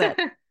 How was it?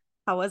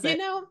 How was You it?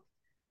 know,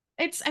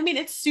 I mean,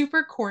 it's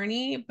super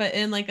corny, but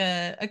in like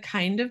a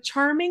kind of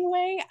charming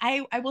way.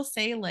 I will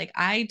say, like,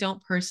 I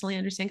don't personally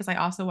understand because I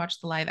also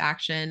watched the live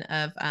action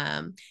of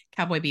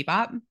Cowboy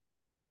Bebop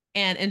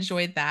and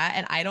enjoyed that.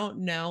 And I don't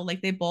know,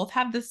 like they both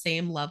have the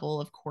same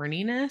level of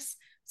corniness.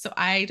 So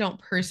I don't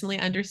personally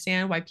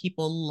understand why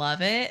people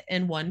love it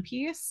in One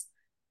Piece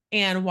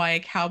and why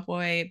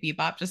Cowboy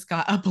Bebop just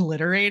got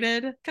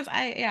obliterated. Because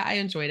I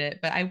enjoyed it,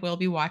 but I will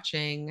be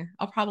watching,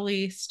 I'll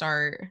probably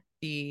start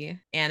the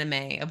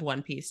anime of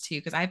One Piece too,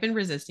 because I've been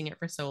resisting it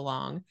for so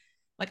long.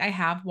 Like I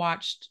have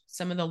watched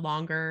some of the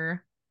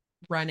longer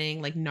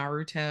running like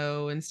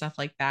Naruto and stuff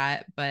like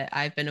that, but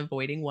I've been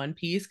avoiding One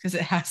Piece because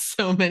it has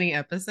so many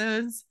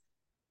episodes,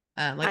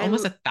 like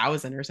almost I'm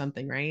 1,000 or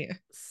something, right?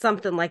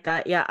 something like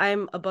that. Yeah,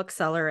 I'm a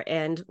bookseller,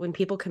 and when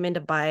people come in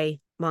to buy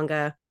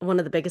manga, one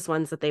of the biggest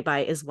ones that they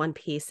buy is One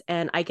Piece.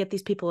 And I get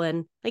these people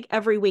in like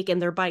every week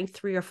and they're buying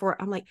three or four.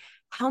 I'm like,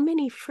 how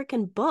many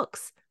freaking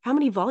books? How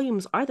many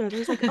volumes are there?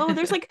 There's like, oh,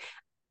 there's like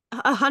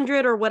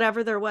 100 or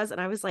whatever there was.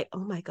 And I was like, oh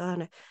my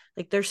God,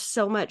 like there's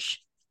so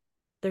much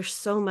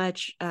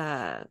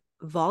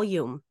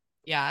volume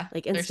Yeah,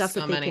 like and there's stuff so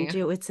that they can many.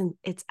 do.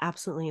 It's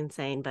absolutely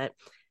insane. But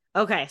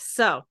okay,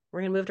 so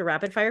we're gonna move to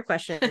rapid fire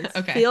questions.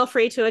 Okay. Feel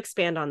free to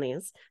expand on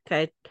these.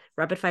 Okay.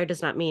 Rapid fire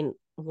does not mean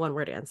one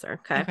word answer.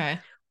 Okay. Okay.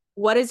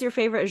 What is your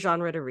favorite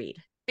genre to read?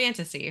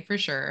 Fantasy for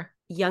sure.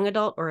 Young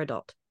adult or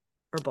adult?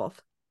 Or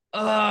both?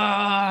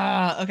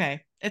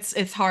 Okay.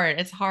 It's hard.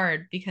 It's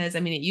hard because I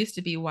mean it used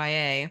to be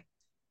YA.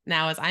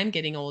 Now as I'm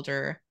getting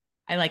older,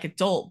 I like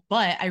adult,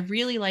 but I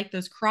really like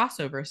those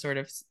crossover sort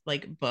of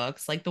like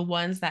books, like the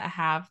ones that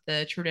have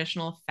the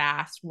traditional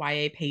fast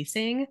YA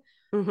pacing,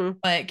 Mm-hmm.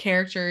 but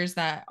characters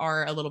that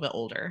are a little bit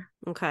older.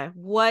 Okay.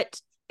 What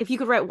if you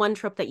could write one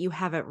trope that you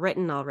haven't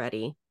written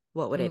already,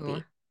 what would it Ooh,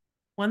 be?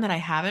 one that I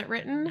haven't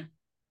written.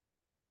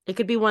 It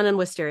could be one in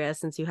Wisteria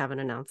since you haven't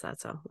announced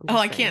that. So I'm Oh, just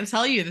I saying. can't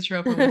tell you the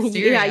trope in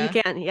Yeah, you Wisteria,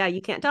 can't. Yeah,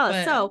 you can't tell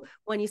us. but So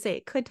when you say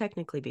it could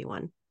technically be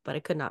one, but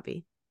it could not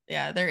be.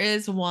 yeah, there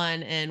is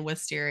one in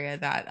Wisteria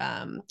that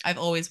I've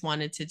always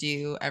wanted to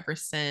do ever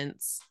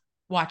since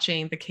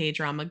watching the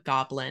K-drama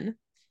Goblin.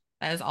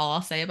 That is all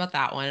I'll say about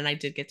that one, and I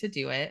did get to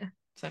do it.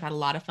 So I've had a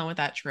lot of fun with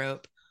that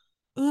trope.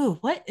 Ooh,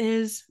 what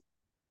is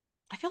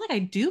I feel like I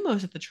do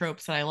most of the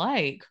tropes that I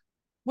like.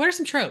 What are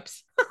some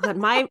tropes? But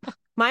my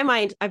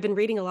mind, I've been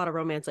reading a lot of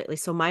romance lately,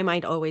 so my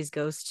mind always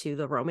goes to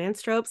the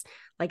romance tropes,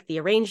 like the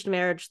arranged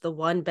marriage, the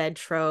one bed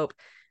trope.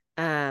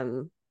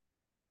 Um,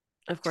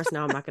 of course,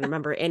 now I'm not going to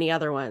remember any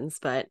other ones,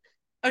 but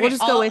we'll Okay,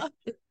 just go with all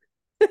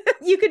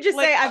you could just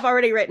like say I've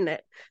already written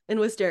it in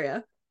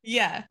Wisteria.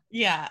 yeah,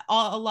 yeah.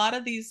 A lot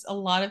of these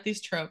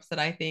tropes that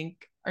I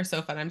think are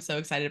so fun. I'm so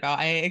excited about.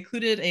 I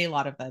included a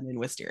lot of them in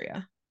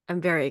Wisteria.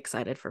 I'm very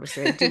excited for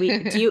Wisteria.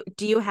 Do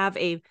you have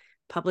a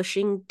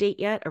publishing date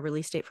yet? A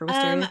release date for Um,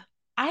 Wisteria?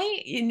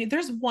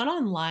 there's one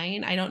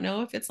online. I don't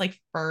know if it's like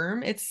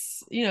firm.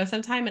 It's, you know,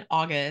 sometime in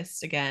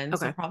August again.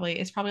 So Okay. probably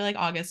it's probably like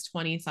August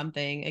 20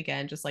 something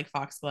again, just like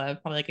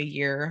Foxglove, probably like a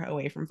year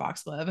away from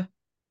Foxglove.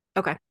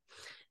 Okay.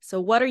 So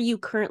what are you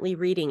currently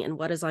reading and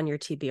what is on your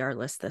TBR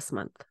list this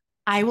month?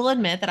 I will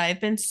admit that I've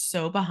been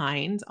so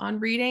behind on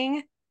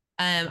reading.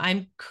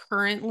 I'm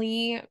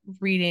currently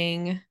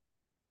reading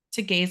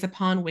To Gaze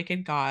Upon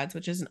Wicked Gods,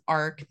 which is an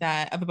arc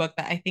that of a book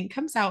that I think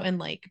comes out in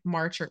like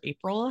March or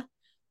April.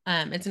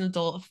 It's an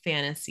adult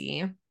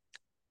fantasy.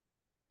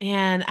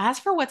 And as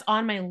for what's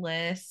on my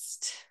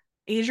list,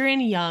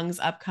 Adrian Young's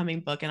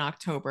upcoming book in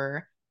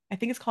October, I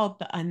think it's called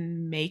The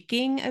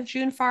Unmaking of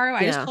June Farrow.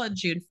 I just Yeah. call it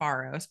June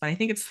Farrow, but I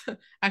think its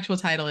actual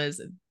title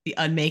is The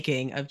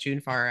Unmaking of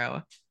June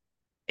Farrow.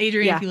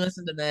 Adrian, if Yeah. you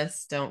listen to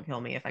this, don't kill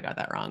me if I got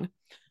that wrong.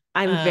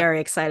 I'm Um, very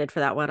excited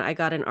for that one. I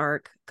got an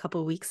arc a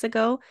couple weeks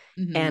ago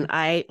and mhm.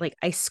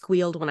 I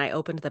squealed when I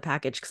opened the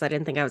package because I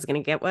didn't think I was going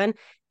to get one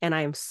and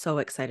I am so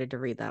excited to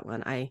read that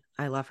one. I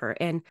love her.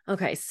 And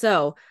okay,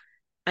 so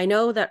I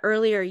know that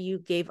earlier you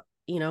gave,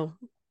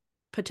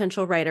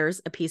 potential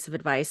writers a piece of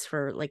advice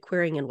for like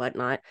querying and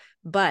whatnot,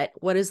 but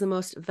what is the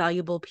most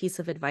valuable piece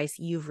of advice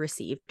you've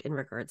received in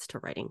regards to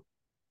writing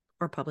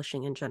or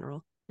publishing in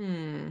general?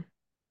 Hmm.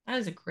 That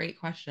is a great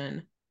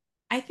question.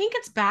 I think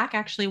it's back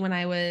actually when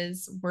I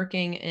was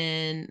working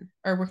at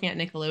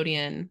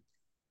Nickelodeon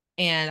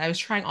and I was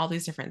trying all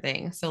these different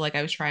things. So like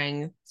I was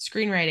trying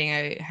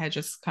screenwriting. I had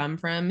just come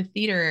from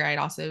theater. I'd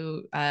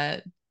also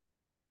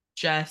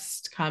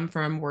just come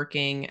from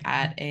working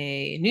at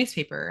a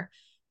newspaper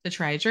to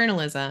try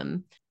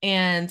journalism.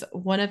 And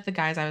one of the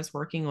guys I was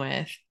working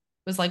with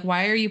was like,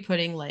 why are you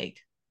putting like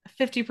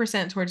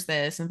 50% towards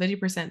this and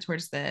 50%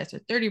 towards this or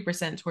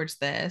 30% towards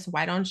this?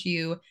 Why don't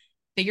you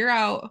figure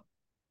out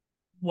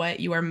what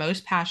you are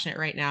most passionate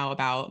right now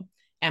about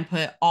and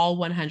put all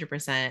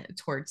 100%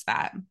 towards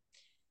that?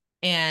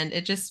 And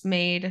it just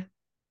made,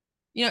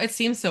 it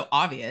seems so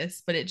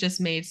obvious, but it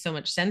just made so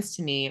much sense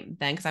to me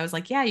then because I was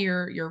like, yeah,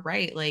 you're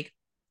right. Like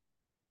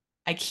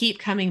I keep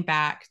coming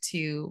back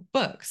to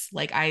books.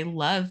 Like I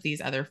love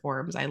these other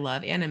forms. I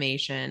love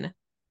animation.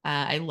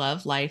 I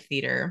love live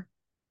theater,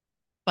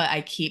 but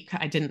I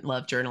didn't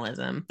love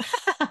journalism,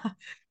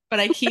 but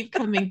I keep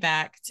coming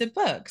back to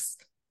books.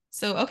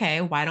 So,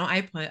 okay, why don't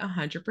I put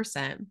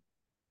 100%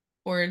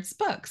 towards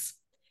books?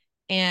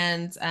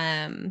 And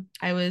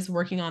I was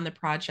working on the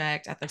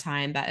project at the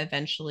time that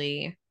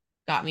eventually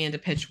got me into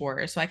Pitch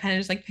Wars. So I kind of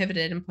just like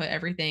pivoted and put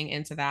everything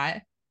into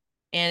that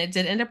and it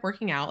did end up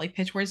working out. Like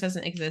Pitch Wars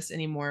doesn't exist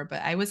anymore,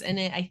 but I was in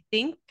it. I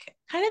think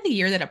kind of the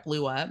year that it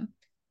blew up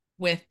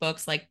with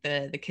books like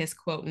the Kiss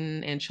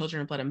Quoten and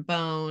Children of Blood and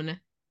Bone,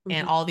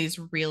 and Mm-hmm. all these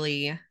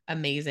really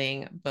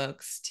amazing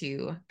books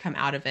to come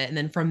out of it. And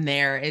then from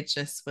there, it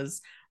just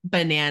was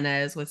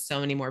bananas with so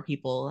many more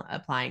people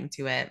applying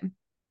to it.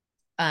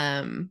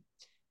 Um,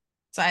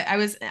 so I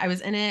was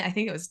in it. I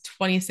think it was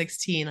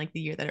 2016, like the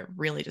year that it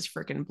really just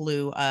freaking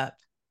blew up.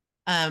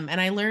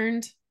 And I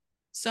learned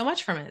so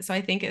much from it. So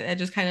I think it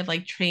just kind of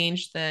like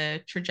changed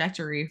the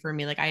trajectory for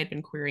me. Like I had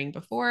been querying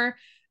before,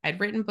 I'd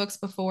written books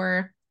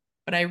before,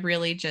 but I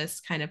really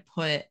just kind of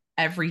put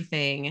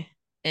everything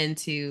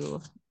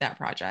into that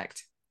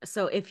project.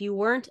 So if you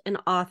weren't an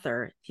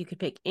author, if you could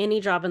pick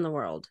any job in the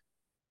world,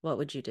 what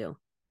would you do?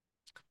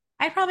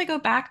 I'd probably go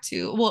back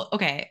to, well,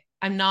 okay,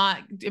 am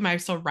I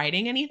still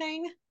writing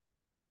anything?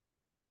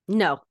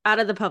 No, out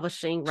of the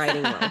publishing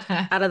writing world,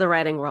 out of the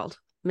writing world,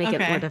 make it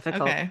more Okay,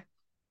 difficult. okay.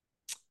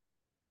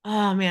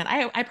 Oh man,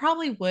 I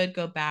probably would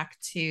go back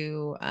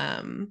to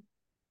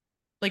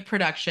like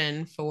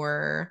production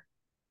for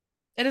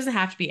it doesn't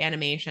have to be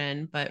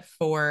animation, but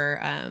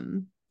for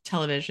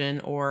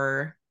television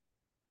or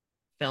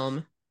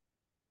film.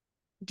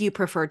 Do you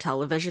prefer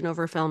television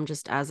over film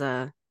just as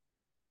a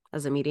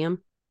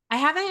medium? I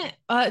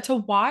haven't to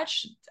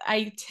watch,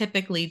 I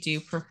typically do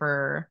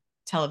prefer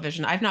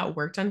television. I've not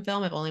worked on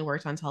film, I've only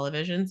worked on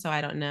television, so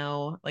I don't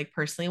know like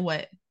personally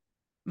what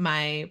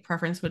my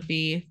preference would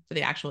be for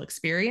the actual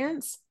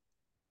experience.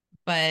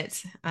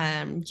 But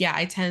yeah,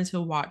 I tend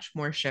to watch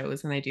more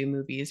shows than I do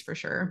movies for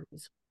sure.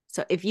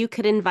 So if you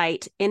could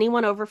invite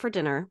anyone over for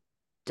dinner,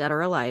 dead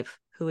or alive,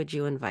 who would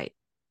you invite?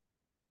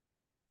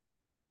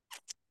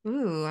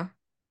 Ooh,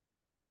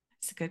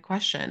 that's a good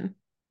question.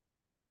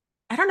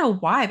 I don't know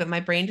why, but my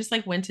brain just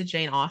like went to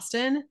Jane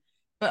Austen.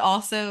 But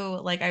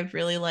also, like, I'd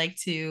really like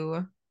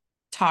to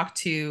talk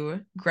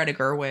to Greta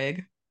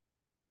Gerwig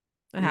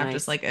and have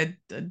just Nice. like a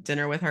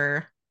dinner with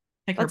her,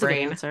 pick her That's a good brain.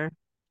 answer.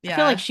 I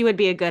feel like Yeah. she would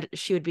be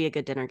a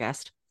good dinner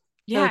guest.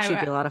 I feel Yeah, like she'd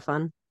be a lot of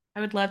fun.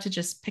 I would love to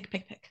just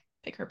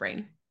pick her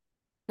brain.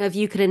 Now, if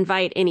you could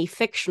invite any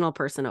fictional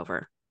person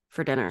over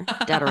for dinner,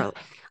 dead or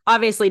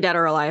obviously dead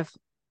or alive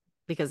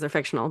because they're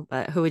fictional,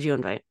 but who would you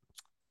invite?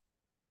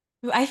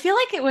 I feel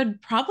like it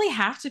would probably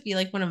have to be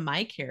like one of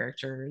my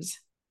characters.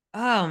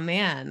 Oh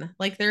man.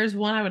 Like there's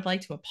one I would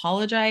like to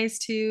apologize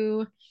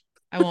to.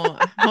 I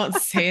won't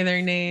say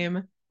their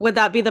name. Would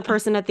that be the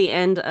person at the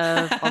end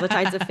of All the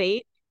Tides of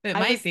Fate? It I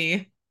might was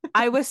be.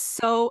 I was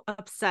so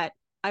upset.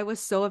 I was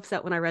so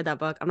upset when I read that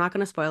book. I'm not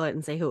going to spoil it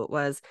and say who it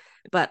was,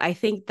 but I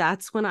think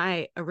that's when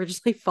I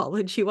originally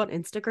followed you on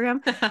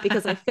Instagram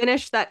because I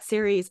finished that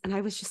series and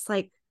I was just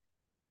like,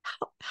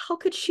 how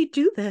could she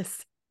do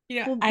this?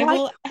 You know,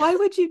 Well, why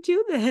would you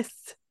do this?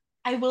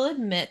 I will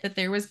admit that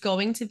there was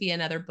going to be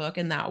another book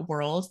in that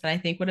world that I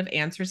think would have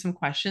answered some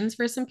questions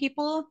for some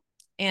people.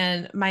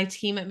 And my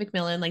team at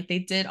Macmillan, like they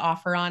did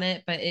offer on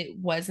it, but it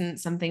wasn't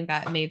something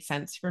that made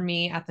sense for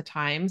me at the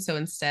time. So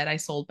instead, I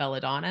sold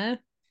Belladonna.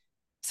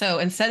 So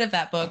instead of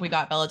that book, we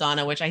got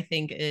Belladonna, which I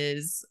think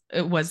it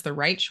was the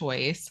right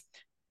choice.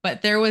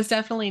 But there was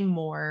definitely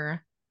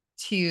more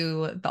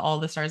to the All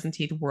the Stars and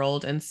Teeth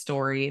world and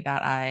story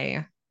that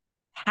I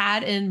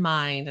had in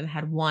mind and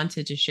had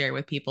wanted to share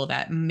with people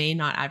that may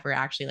not ever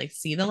actually like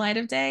see the light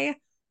of day,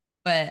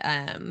 but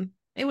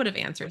it would have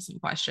answered some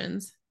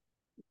questions.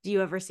 Do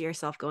you ever see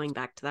yourself going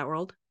back to that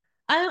world?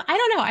 I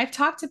don't know. I've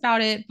talked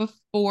about it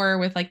before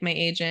with like my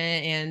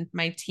agent and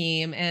my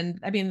team. And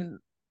I mean,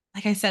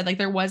 like I said, like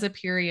there was a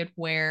period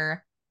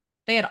where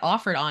they had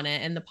offered on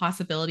it and the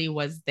possibility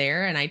was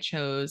there, and I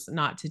chose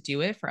not to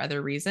do it for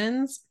other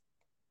reasons.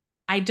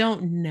 I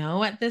don't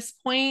know at this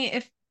point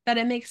if that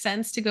it makes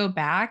sense to go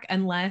back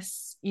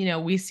unless,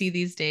 we see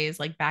these days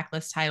like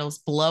backlist titles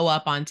blow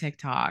up on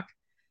TikTok.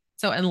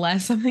 So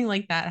unless something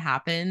like that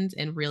happened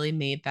and really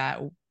made that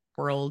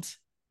world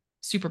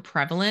super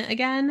prevalent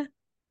again,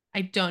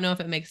 I don't know if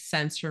it makes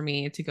sense for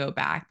me to go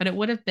back, but it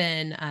would have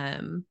been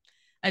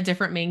a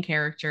different main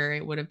character.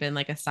 It would have been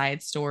like a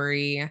side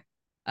story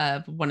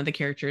of one of the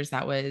characters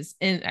that was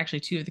in, actually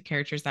two of the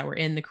characters that were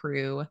in the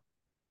crew,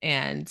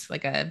 and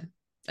like a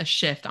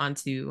shift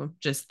onto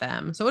just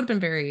them. So it would have been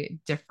very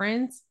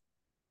different.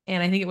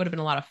 And I think it would have been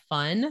a lot of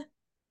fun,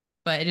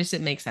 but it just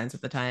didn't make sense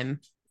at the time.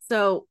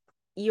 So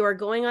you are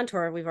going on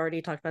tour. We've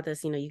already talked about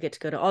this. You get to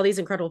go to all these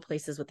incredible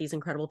places with these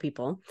incredible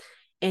people.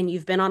 And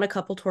you've been on a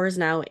couple tours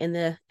now in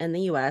the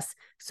US.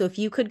 So if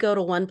you could go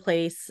to one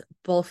place,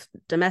 both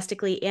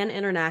domestically and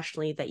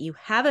internationally, that you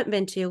haven't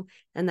been to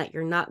and that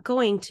you're not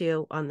going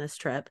to on this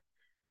trip,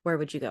 where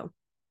would you go?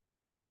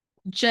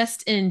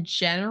 Just in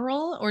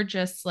general, or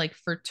just like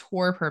for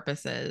tour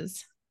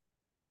purposes?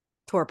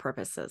 Tour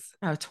purposes.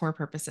 Oh, tour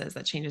purposes.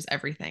 That changes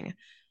everything.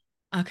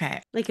 Okay.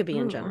 They could be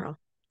in Ooh. general.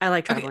 I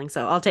like Okay. traveling,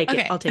 so I'll take it.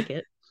 Okay. I'll take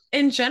it.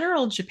 In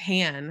general,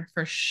 Japan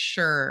for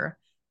sure.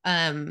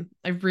 I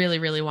really,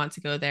 really want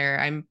to go there.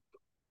 I'm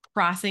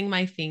crossing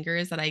my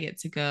fingers that I get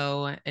to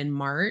go in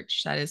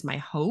March. That is my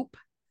hope.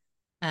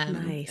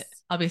 Um, Nice.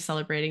 I'll be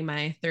celebrating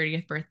my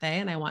 30th birthday,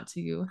 and I want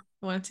to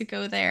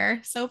go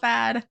there so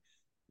bad.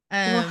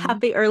 Well, Um,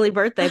 happy early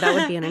birthday. That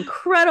would be an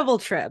incredible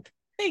trip.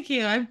 Thank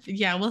you.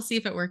 Yeah, we'll see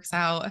if it works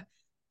out.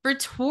 For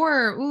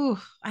tour, ooh,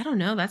 I don't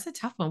know. That's a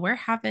tough one. Where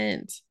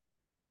haven't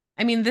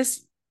I mean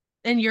this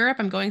in Europe,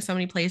 I'm going so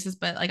many places,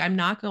 but like I'm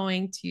not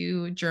going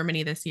to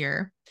Germany this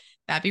year.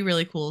 That'd be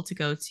really cool to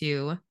go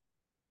to.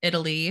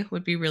 Italy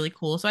would be really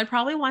cool. So I'd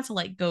probably want to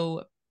like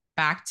go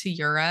back to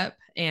Europe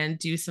and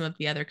do some of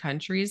the other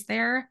countries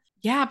there.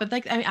 Yeah, but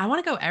like I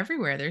want to go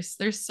everywhere.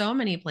 There's so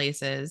many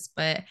places,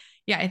 but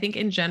yeah, I think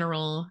in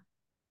general,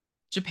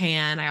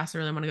 Japan. I also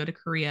really want to go to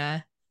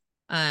Korea.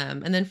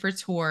 And then for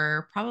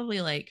tour,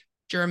 probably like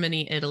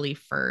Germany, Italy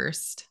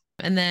first.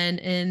 And then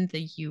in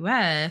the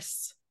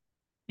US,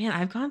 man,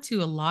 I've gone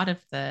to a lot of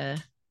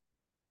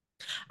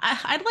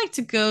I'd like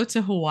to go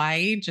to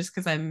Hawaii just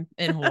because I'm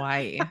in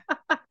Hawaii.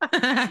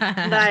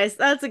 Nice.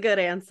 That's a good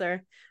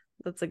answer.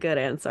 That's a good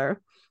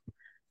answer.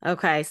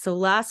 Okay, so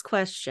last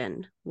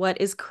question. What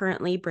is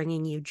currently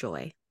bringing you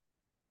joy?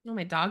 Well,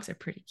 my dogs are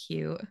pretty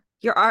cute.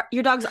 Your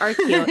dogs are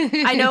cute.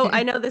 I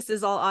know this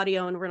is all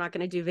audio and we're not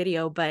going to do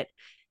video, but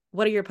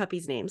what are your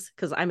puppies' names?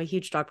 Because I'm a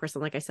huge dog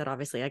person. Like I said,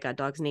 obviously I got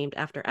dogs named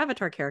after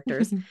Avatar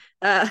characters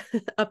uh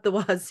up the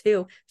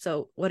wazoo.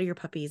 So what are your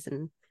puppies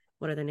and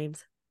what are their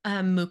names?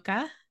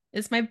 Muka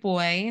is my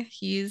boy.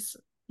 He's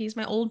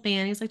my old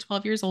man. He's like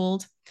 12 years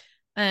old.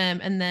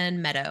 And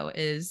then Meadow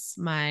is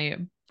my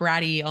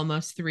bratty,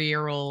 almost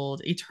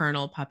 3-year-old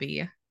eternal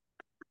puppy.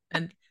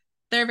 And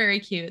they're very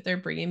cute. They're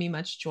bringing me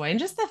much joy. And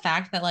just the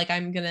fact that like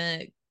I'm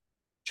gonna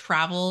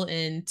travel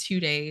in 2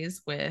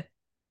 days with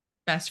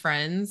best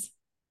friends,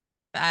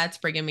 that's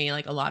bringing me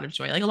like a lot of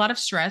joy. Like a lot of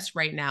stress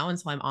right now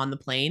until I'm on the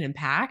plane and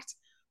packed.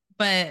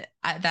 But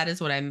that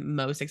is what I'm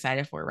most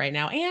excited for right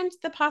now. And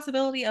the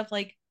possibility of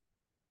like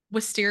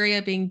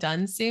Wisteria being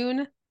done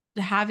soon,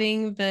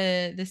 having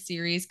the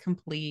series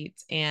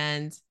complete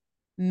and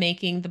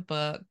making the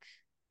book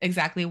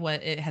exactly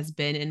what it has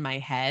been in my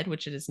head,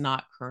 which it is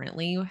not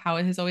currently how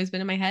it has always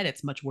been in my head.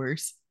 It's much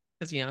worse.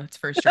 because, it's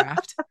first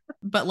draft.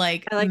 But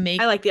like I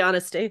like the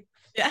honesty.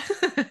 Yeah.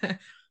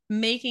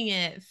 Making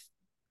it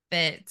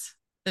fit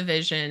the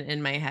vision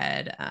in my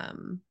head.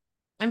 I'm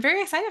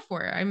very excited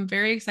for it. I'm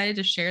very excited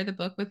to share the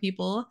book with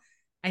people.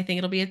 I think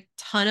it'll be a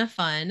ton of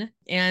fun.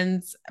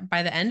 And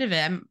by the end of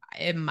it,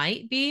 it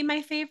might be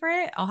my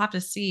favorite. I'll have to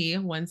see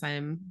once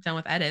I'm done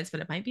with edits, but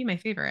it might be my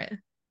favorite.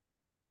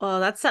 Well,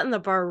 that's setting the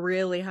bar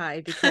really high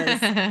because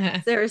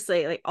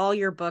seriously, like all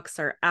your books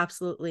are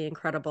absolutely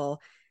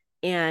incredible.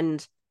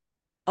 And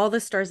All the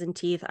Stars and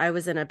Teeth, I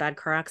was in a bad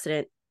car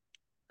accident,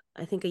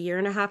 I think a year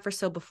and a half or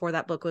so before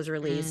that book was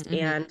released.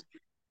 Mm-hmm.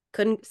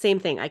 And same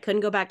thing. I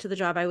couldn't go back to the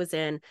job I was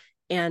in.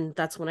 And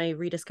that's when I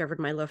rediscovered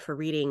my love for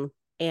reading.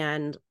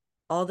 And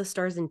All the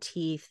Stars and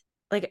Teeth,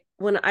 like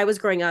when I was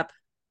growing up,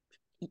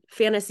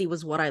 fantasy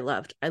was what I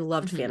loved. I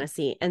loved Mm-hmm.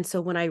 fantasy. And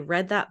so when I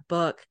read that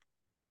book,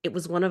 it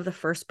was one of the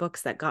first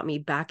books that got me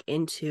back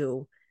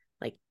into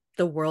like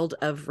the world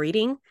of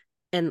reading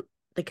and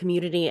the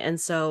community. And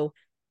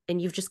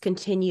you've just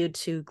continued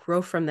to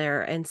grow from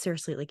there. And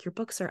seriously, like your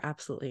books are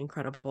absolutely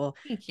incredible.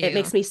 Thank It you.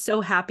 makes me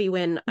so happy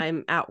when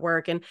I'm at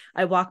work and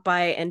I walk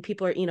by and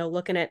people are,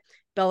 looking at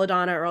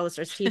Belladonna or All the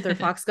Stars Teeth or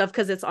Foxglove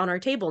because it's on our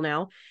table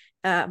now.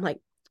 I'm like,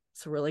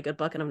 it's a really good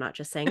book. And I'm not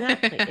just saying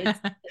that. Like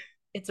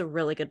it's a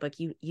really good book.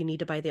 You need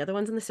to buy the other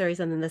ones in the series.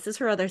 And then this is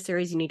her other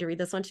series. You need to read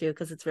this one too,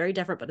 because it's very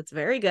different, but it's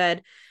very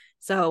good.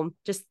 So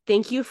just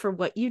thank you for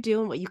what you do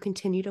and what you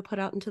continue to put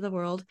out into the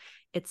world.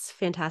 It's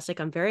fantastic.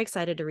 I'm very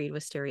excited to read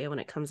Wisteria when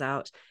it comes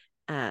out.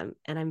 And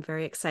I'm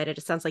very excited.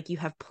 It sounds like you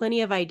have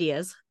plenty of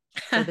ideas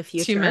for the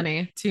future. Too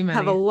many.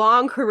 Have a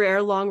long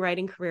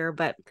writing career,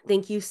 but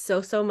thank you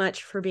so, so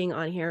much for being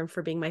on here and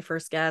for being my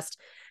first guest.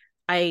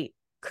 I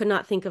could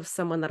not think of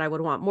someone that I would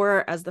want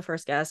more as the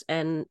first guest.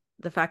 And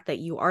the fact that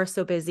you are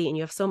so busy and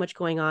you have so much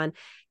going on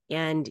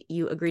and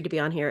you agreed to be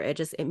on here,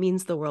 it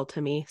means the world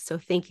to me. So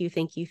thank you.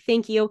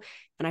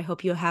 And I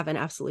hope you have an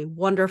absolutely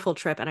wonderful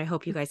trip and I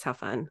hope you guys have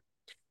fun.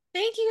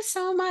 Thank you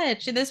so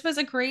much. This was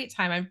a great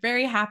time. I'm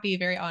very happy,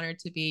 very honored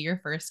to be your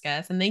first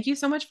guest. And thank you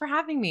so much for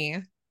having me.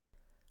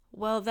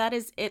 Well, that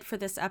is it for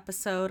this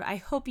episode. I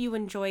hope you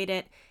enjoyed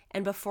it.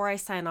 And before I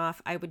sign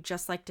off, I would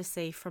just like to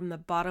say from the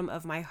bottom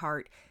of my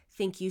heart,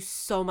 thank you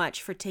so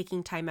much for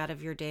taking time out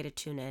of your day to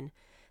tune in.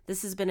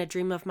 This has been a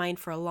dream of mine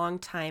for a long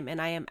time, and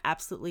I am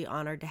absolutely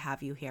honored to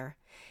have you here.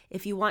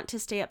 If you want to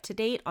stay up to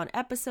date on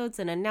episodes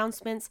and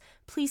announcements,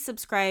 please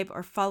subscribe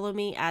or follow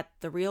me at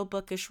The Real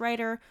Bookish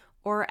Writer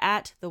or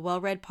at The Well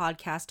Read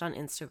Podcast on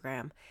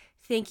Instagram.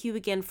 Thank you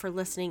again for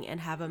listening and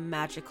have a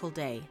magical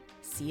day.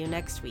 See you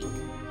next week.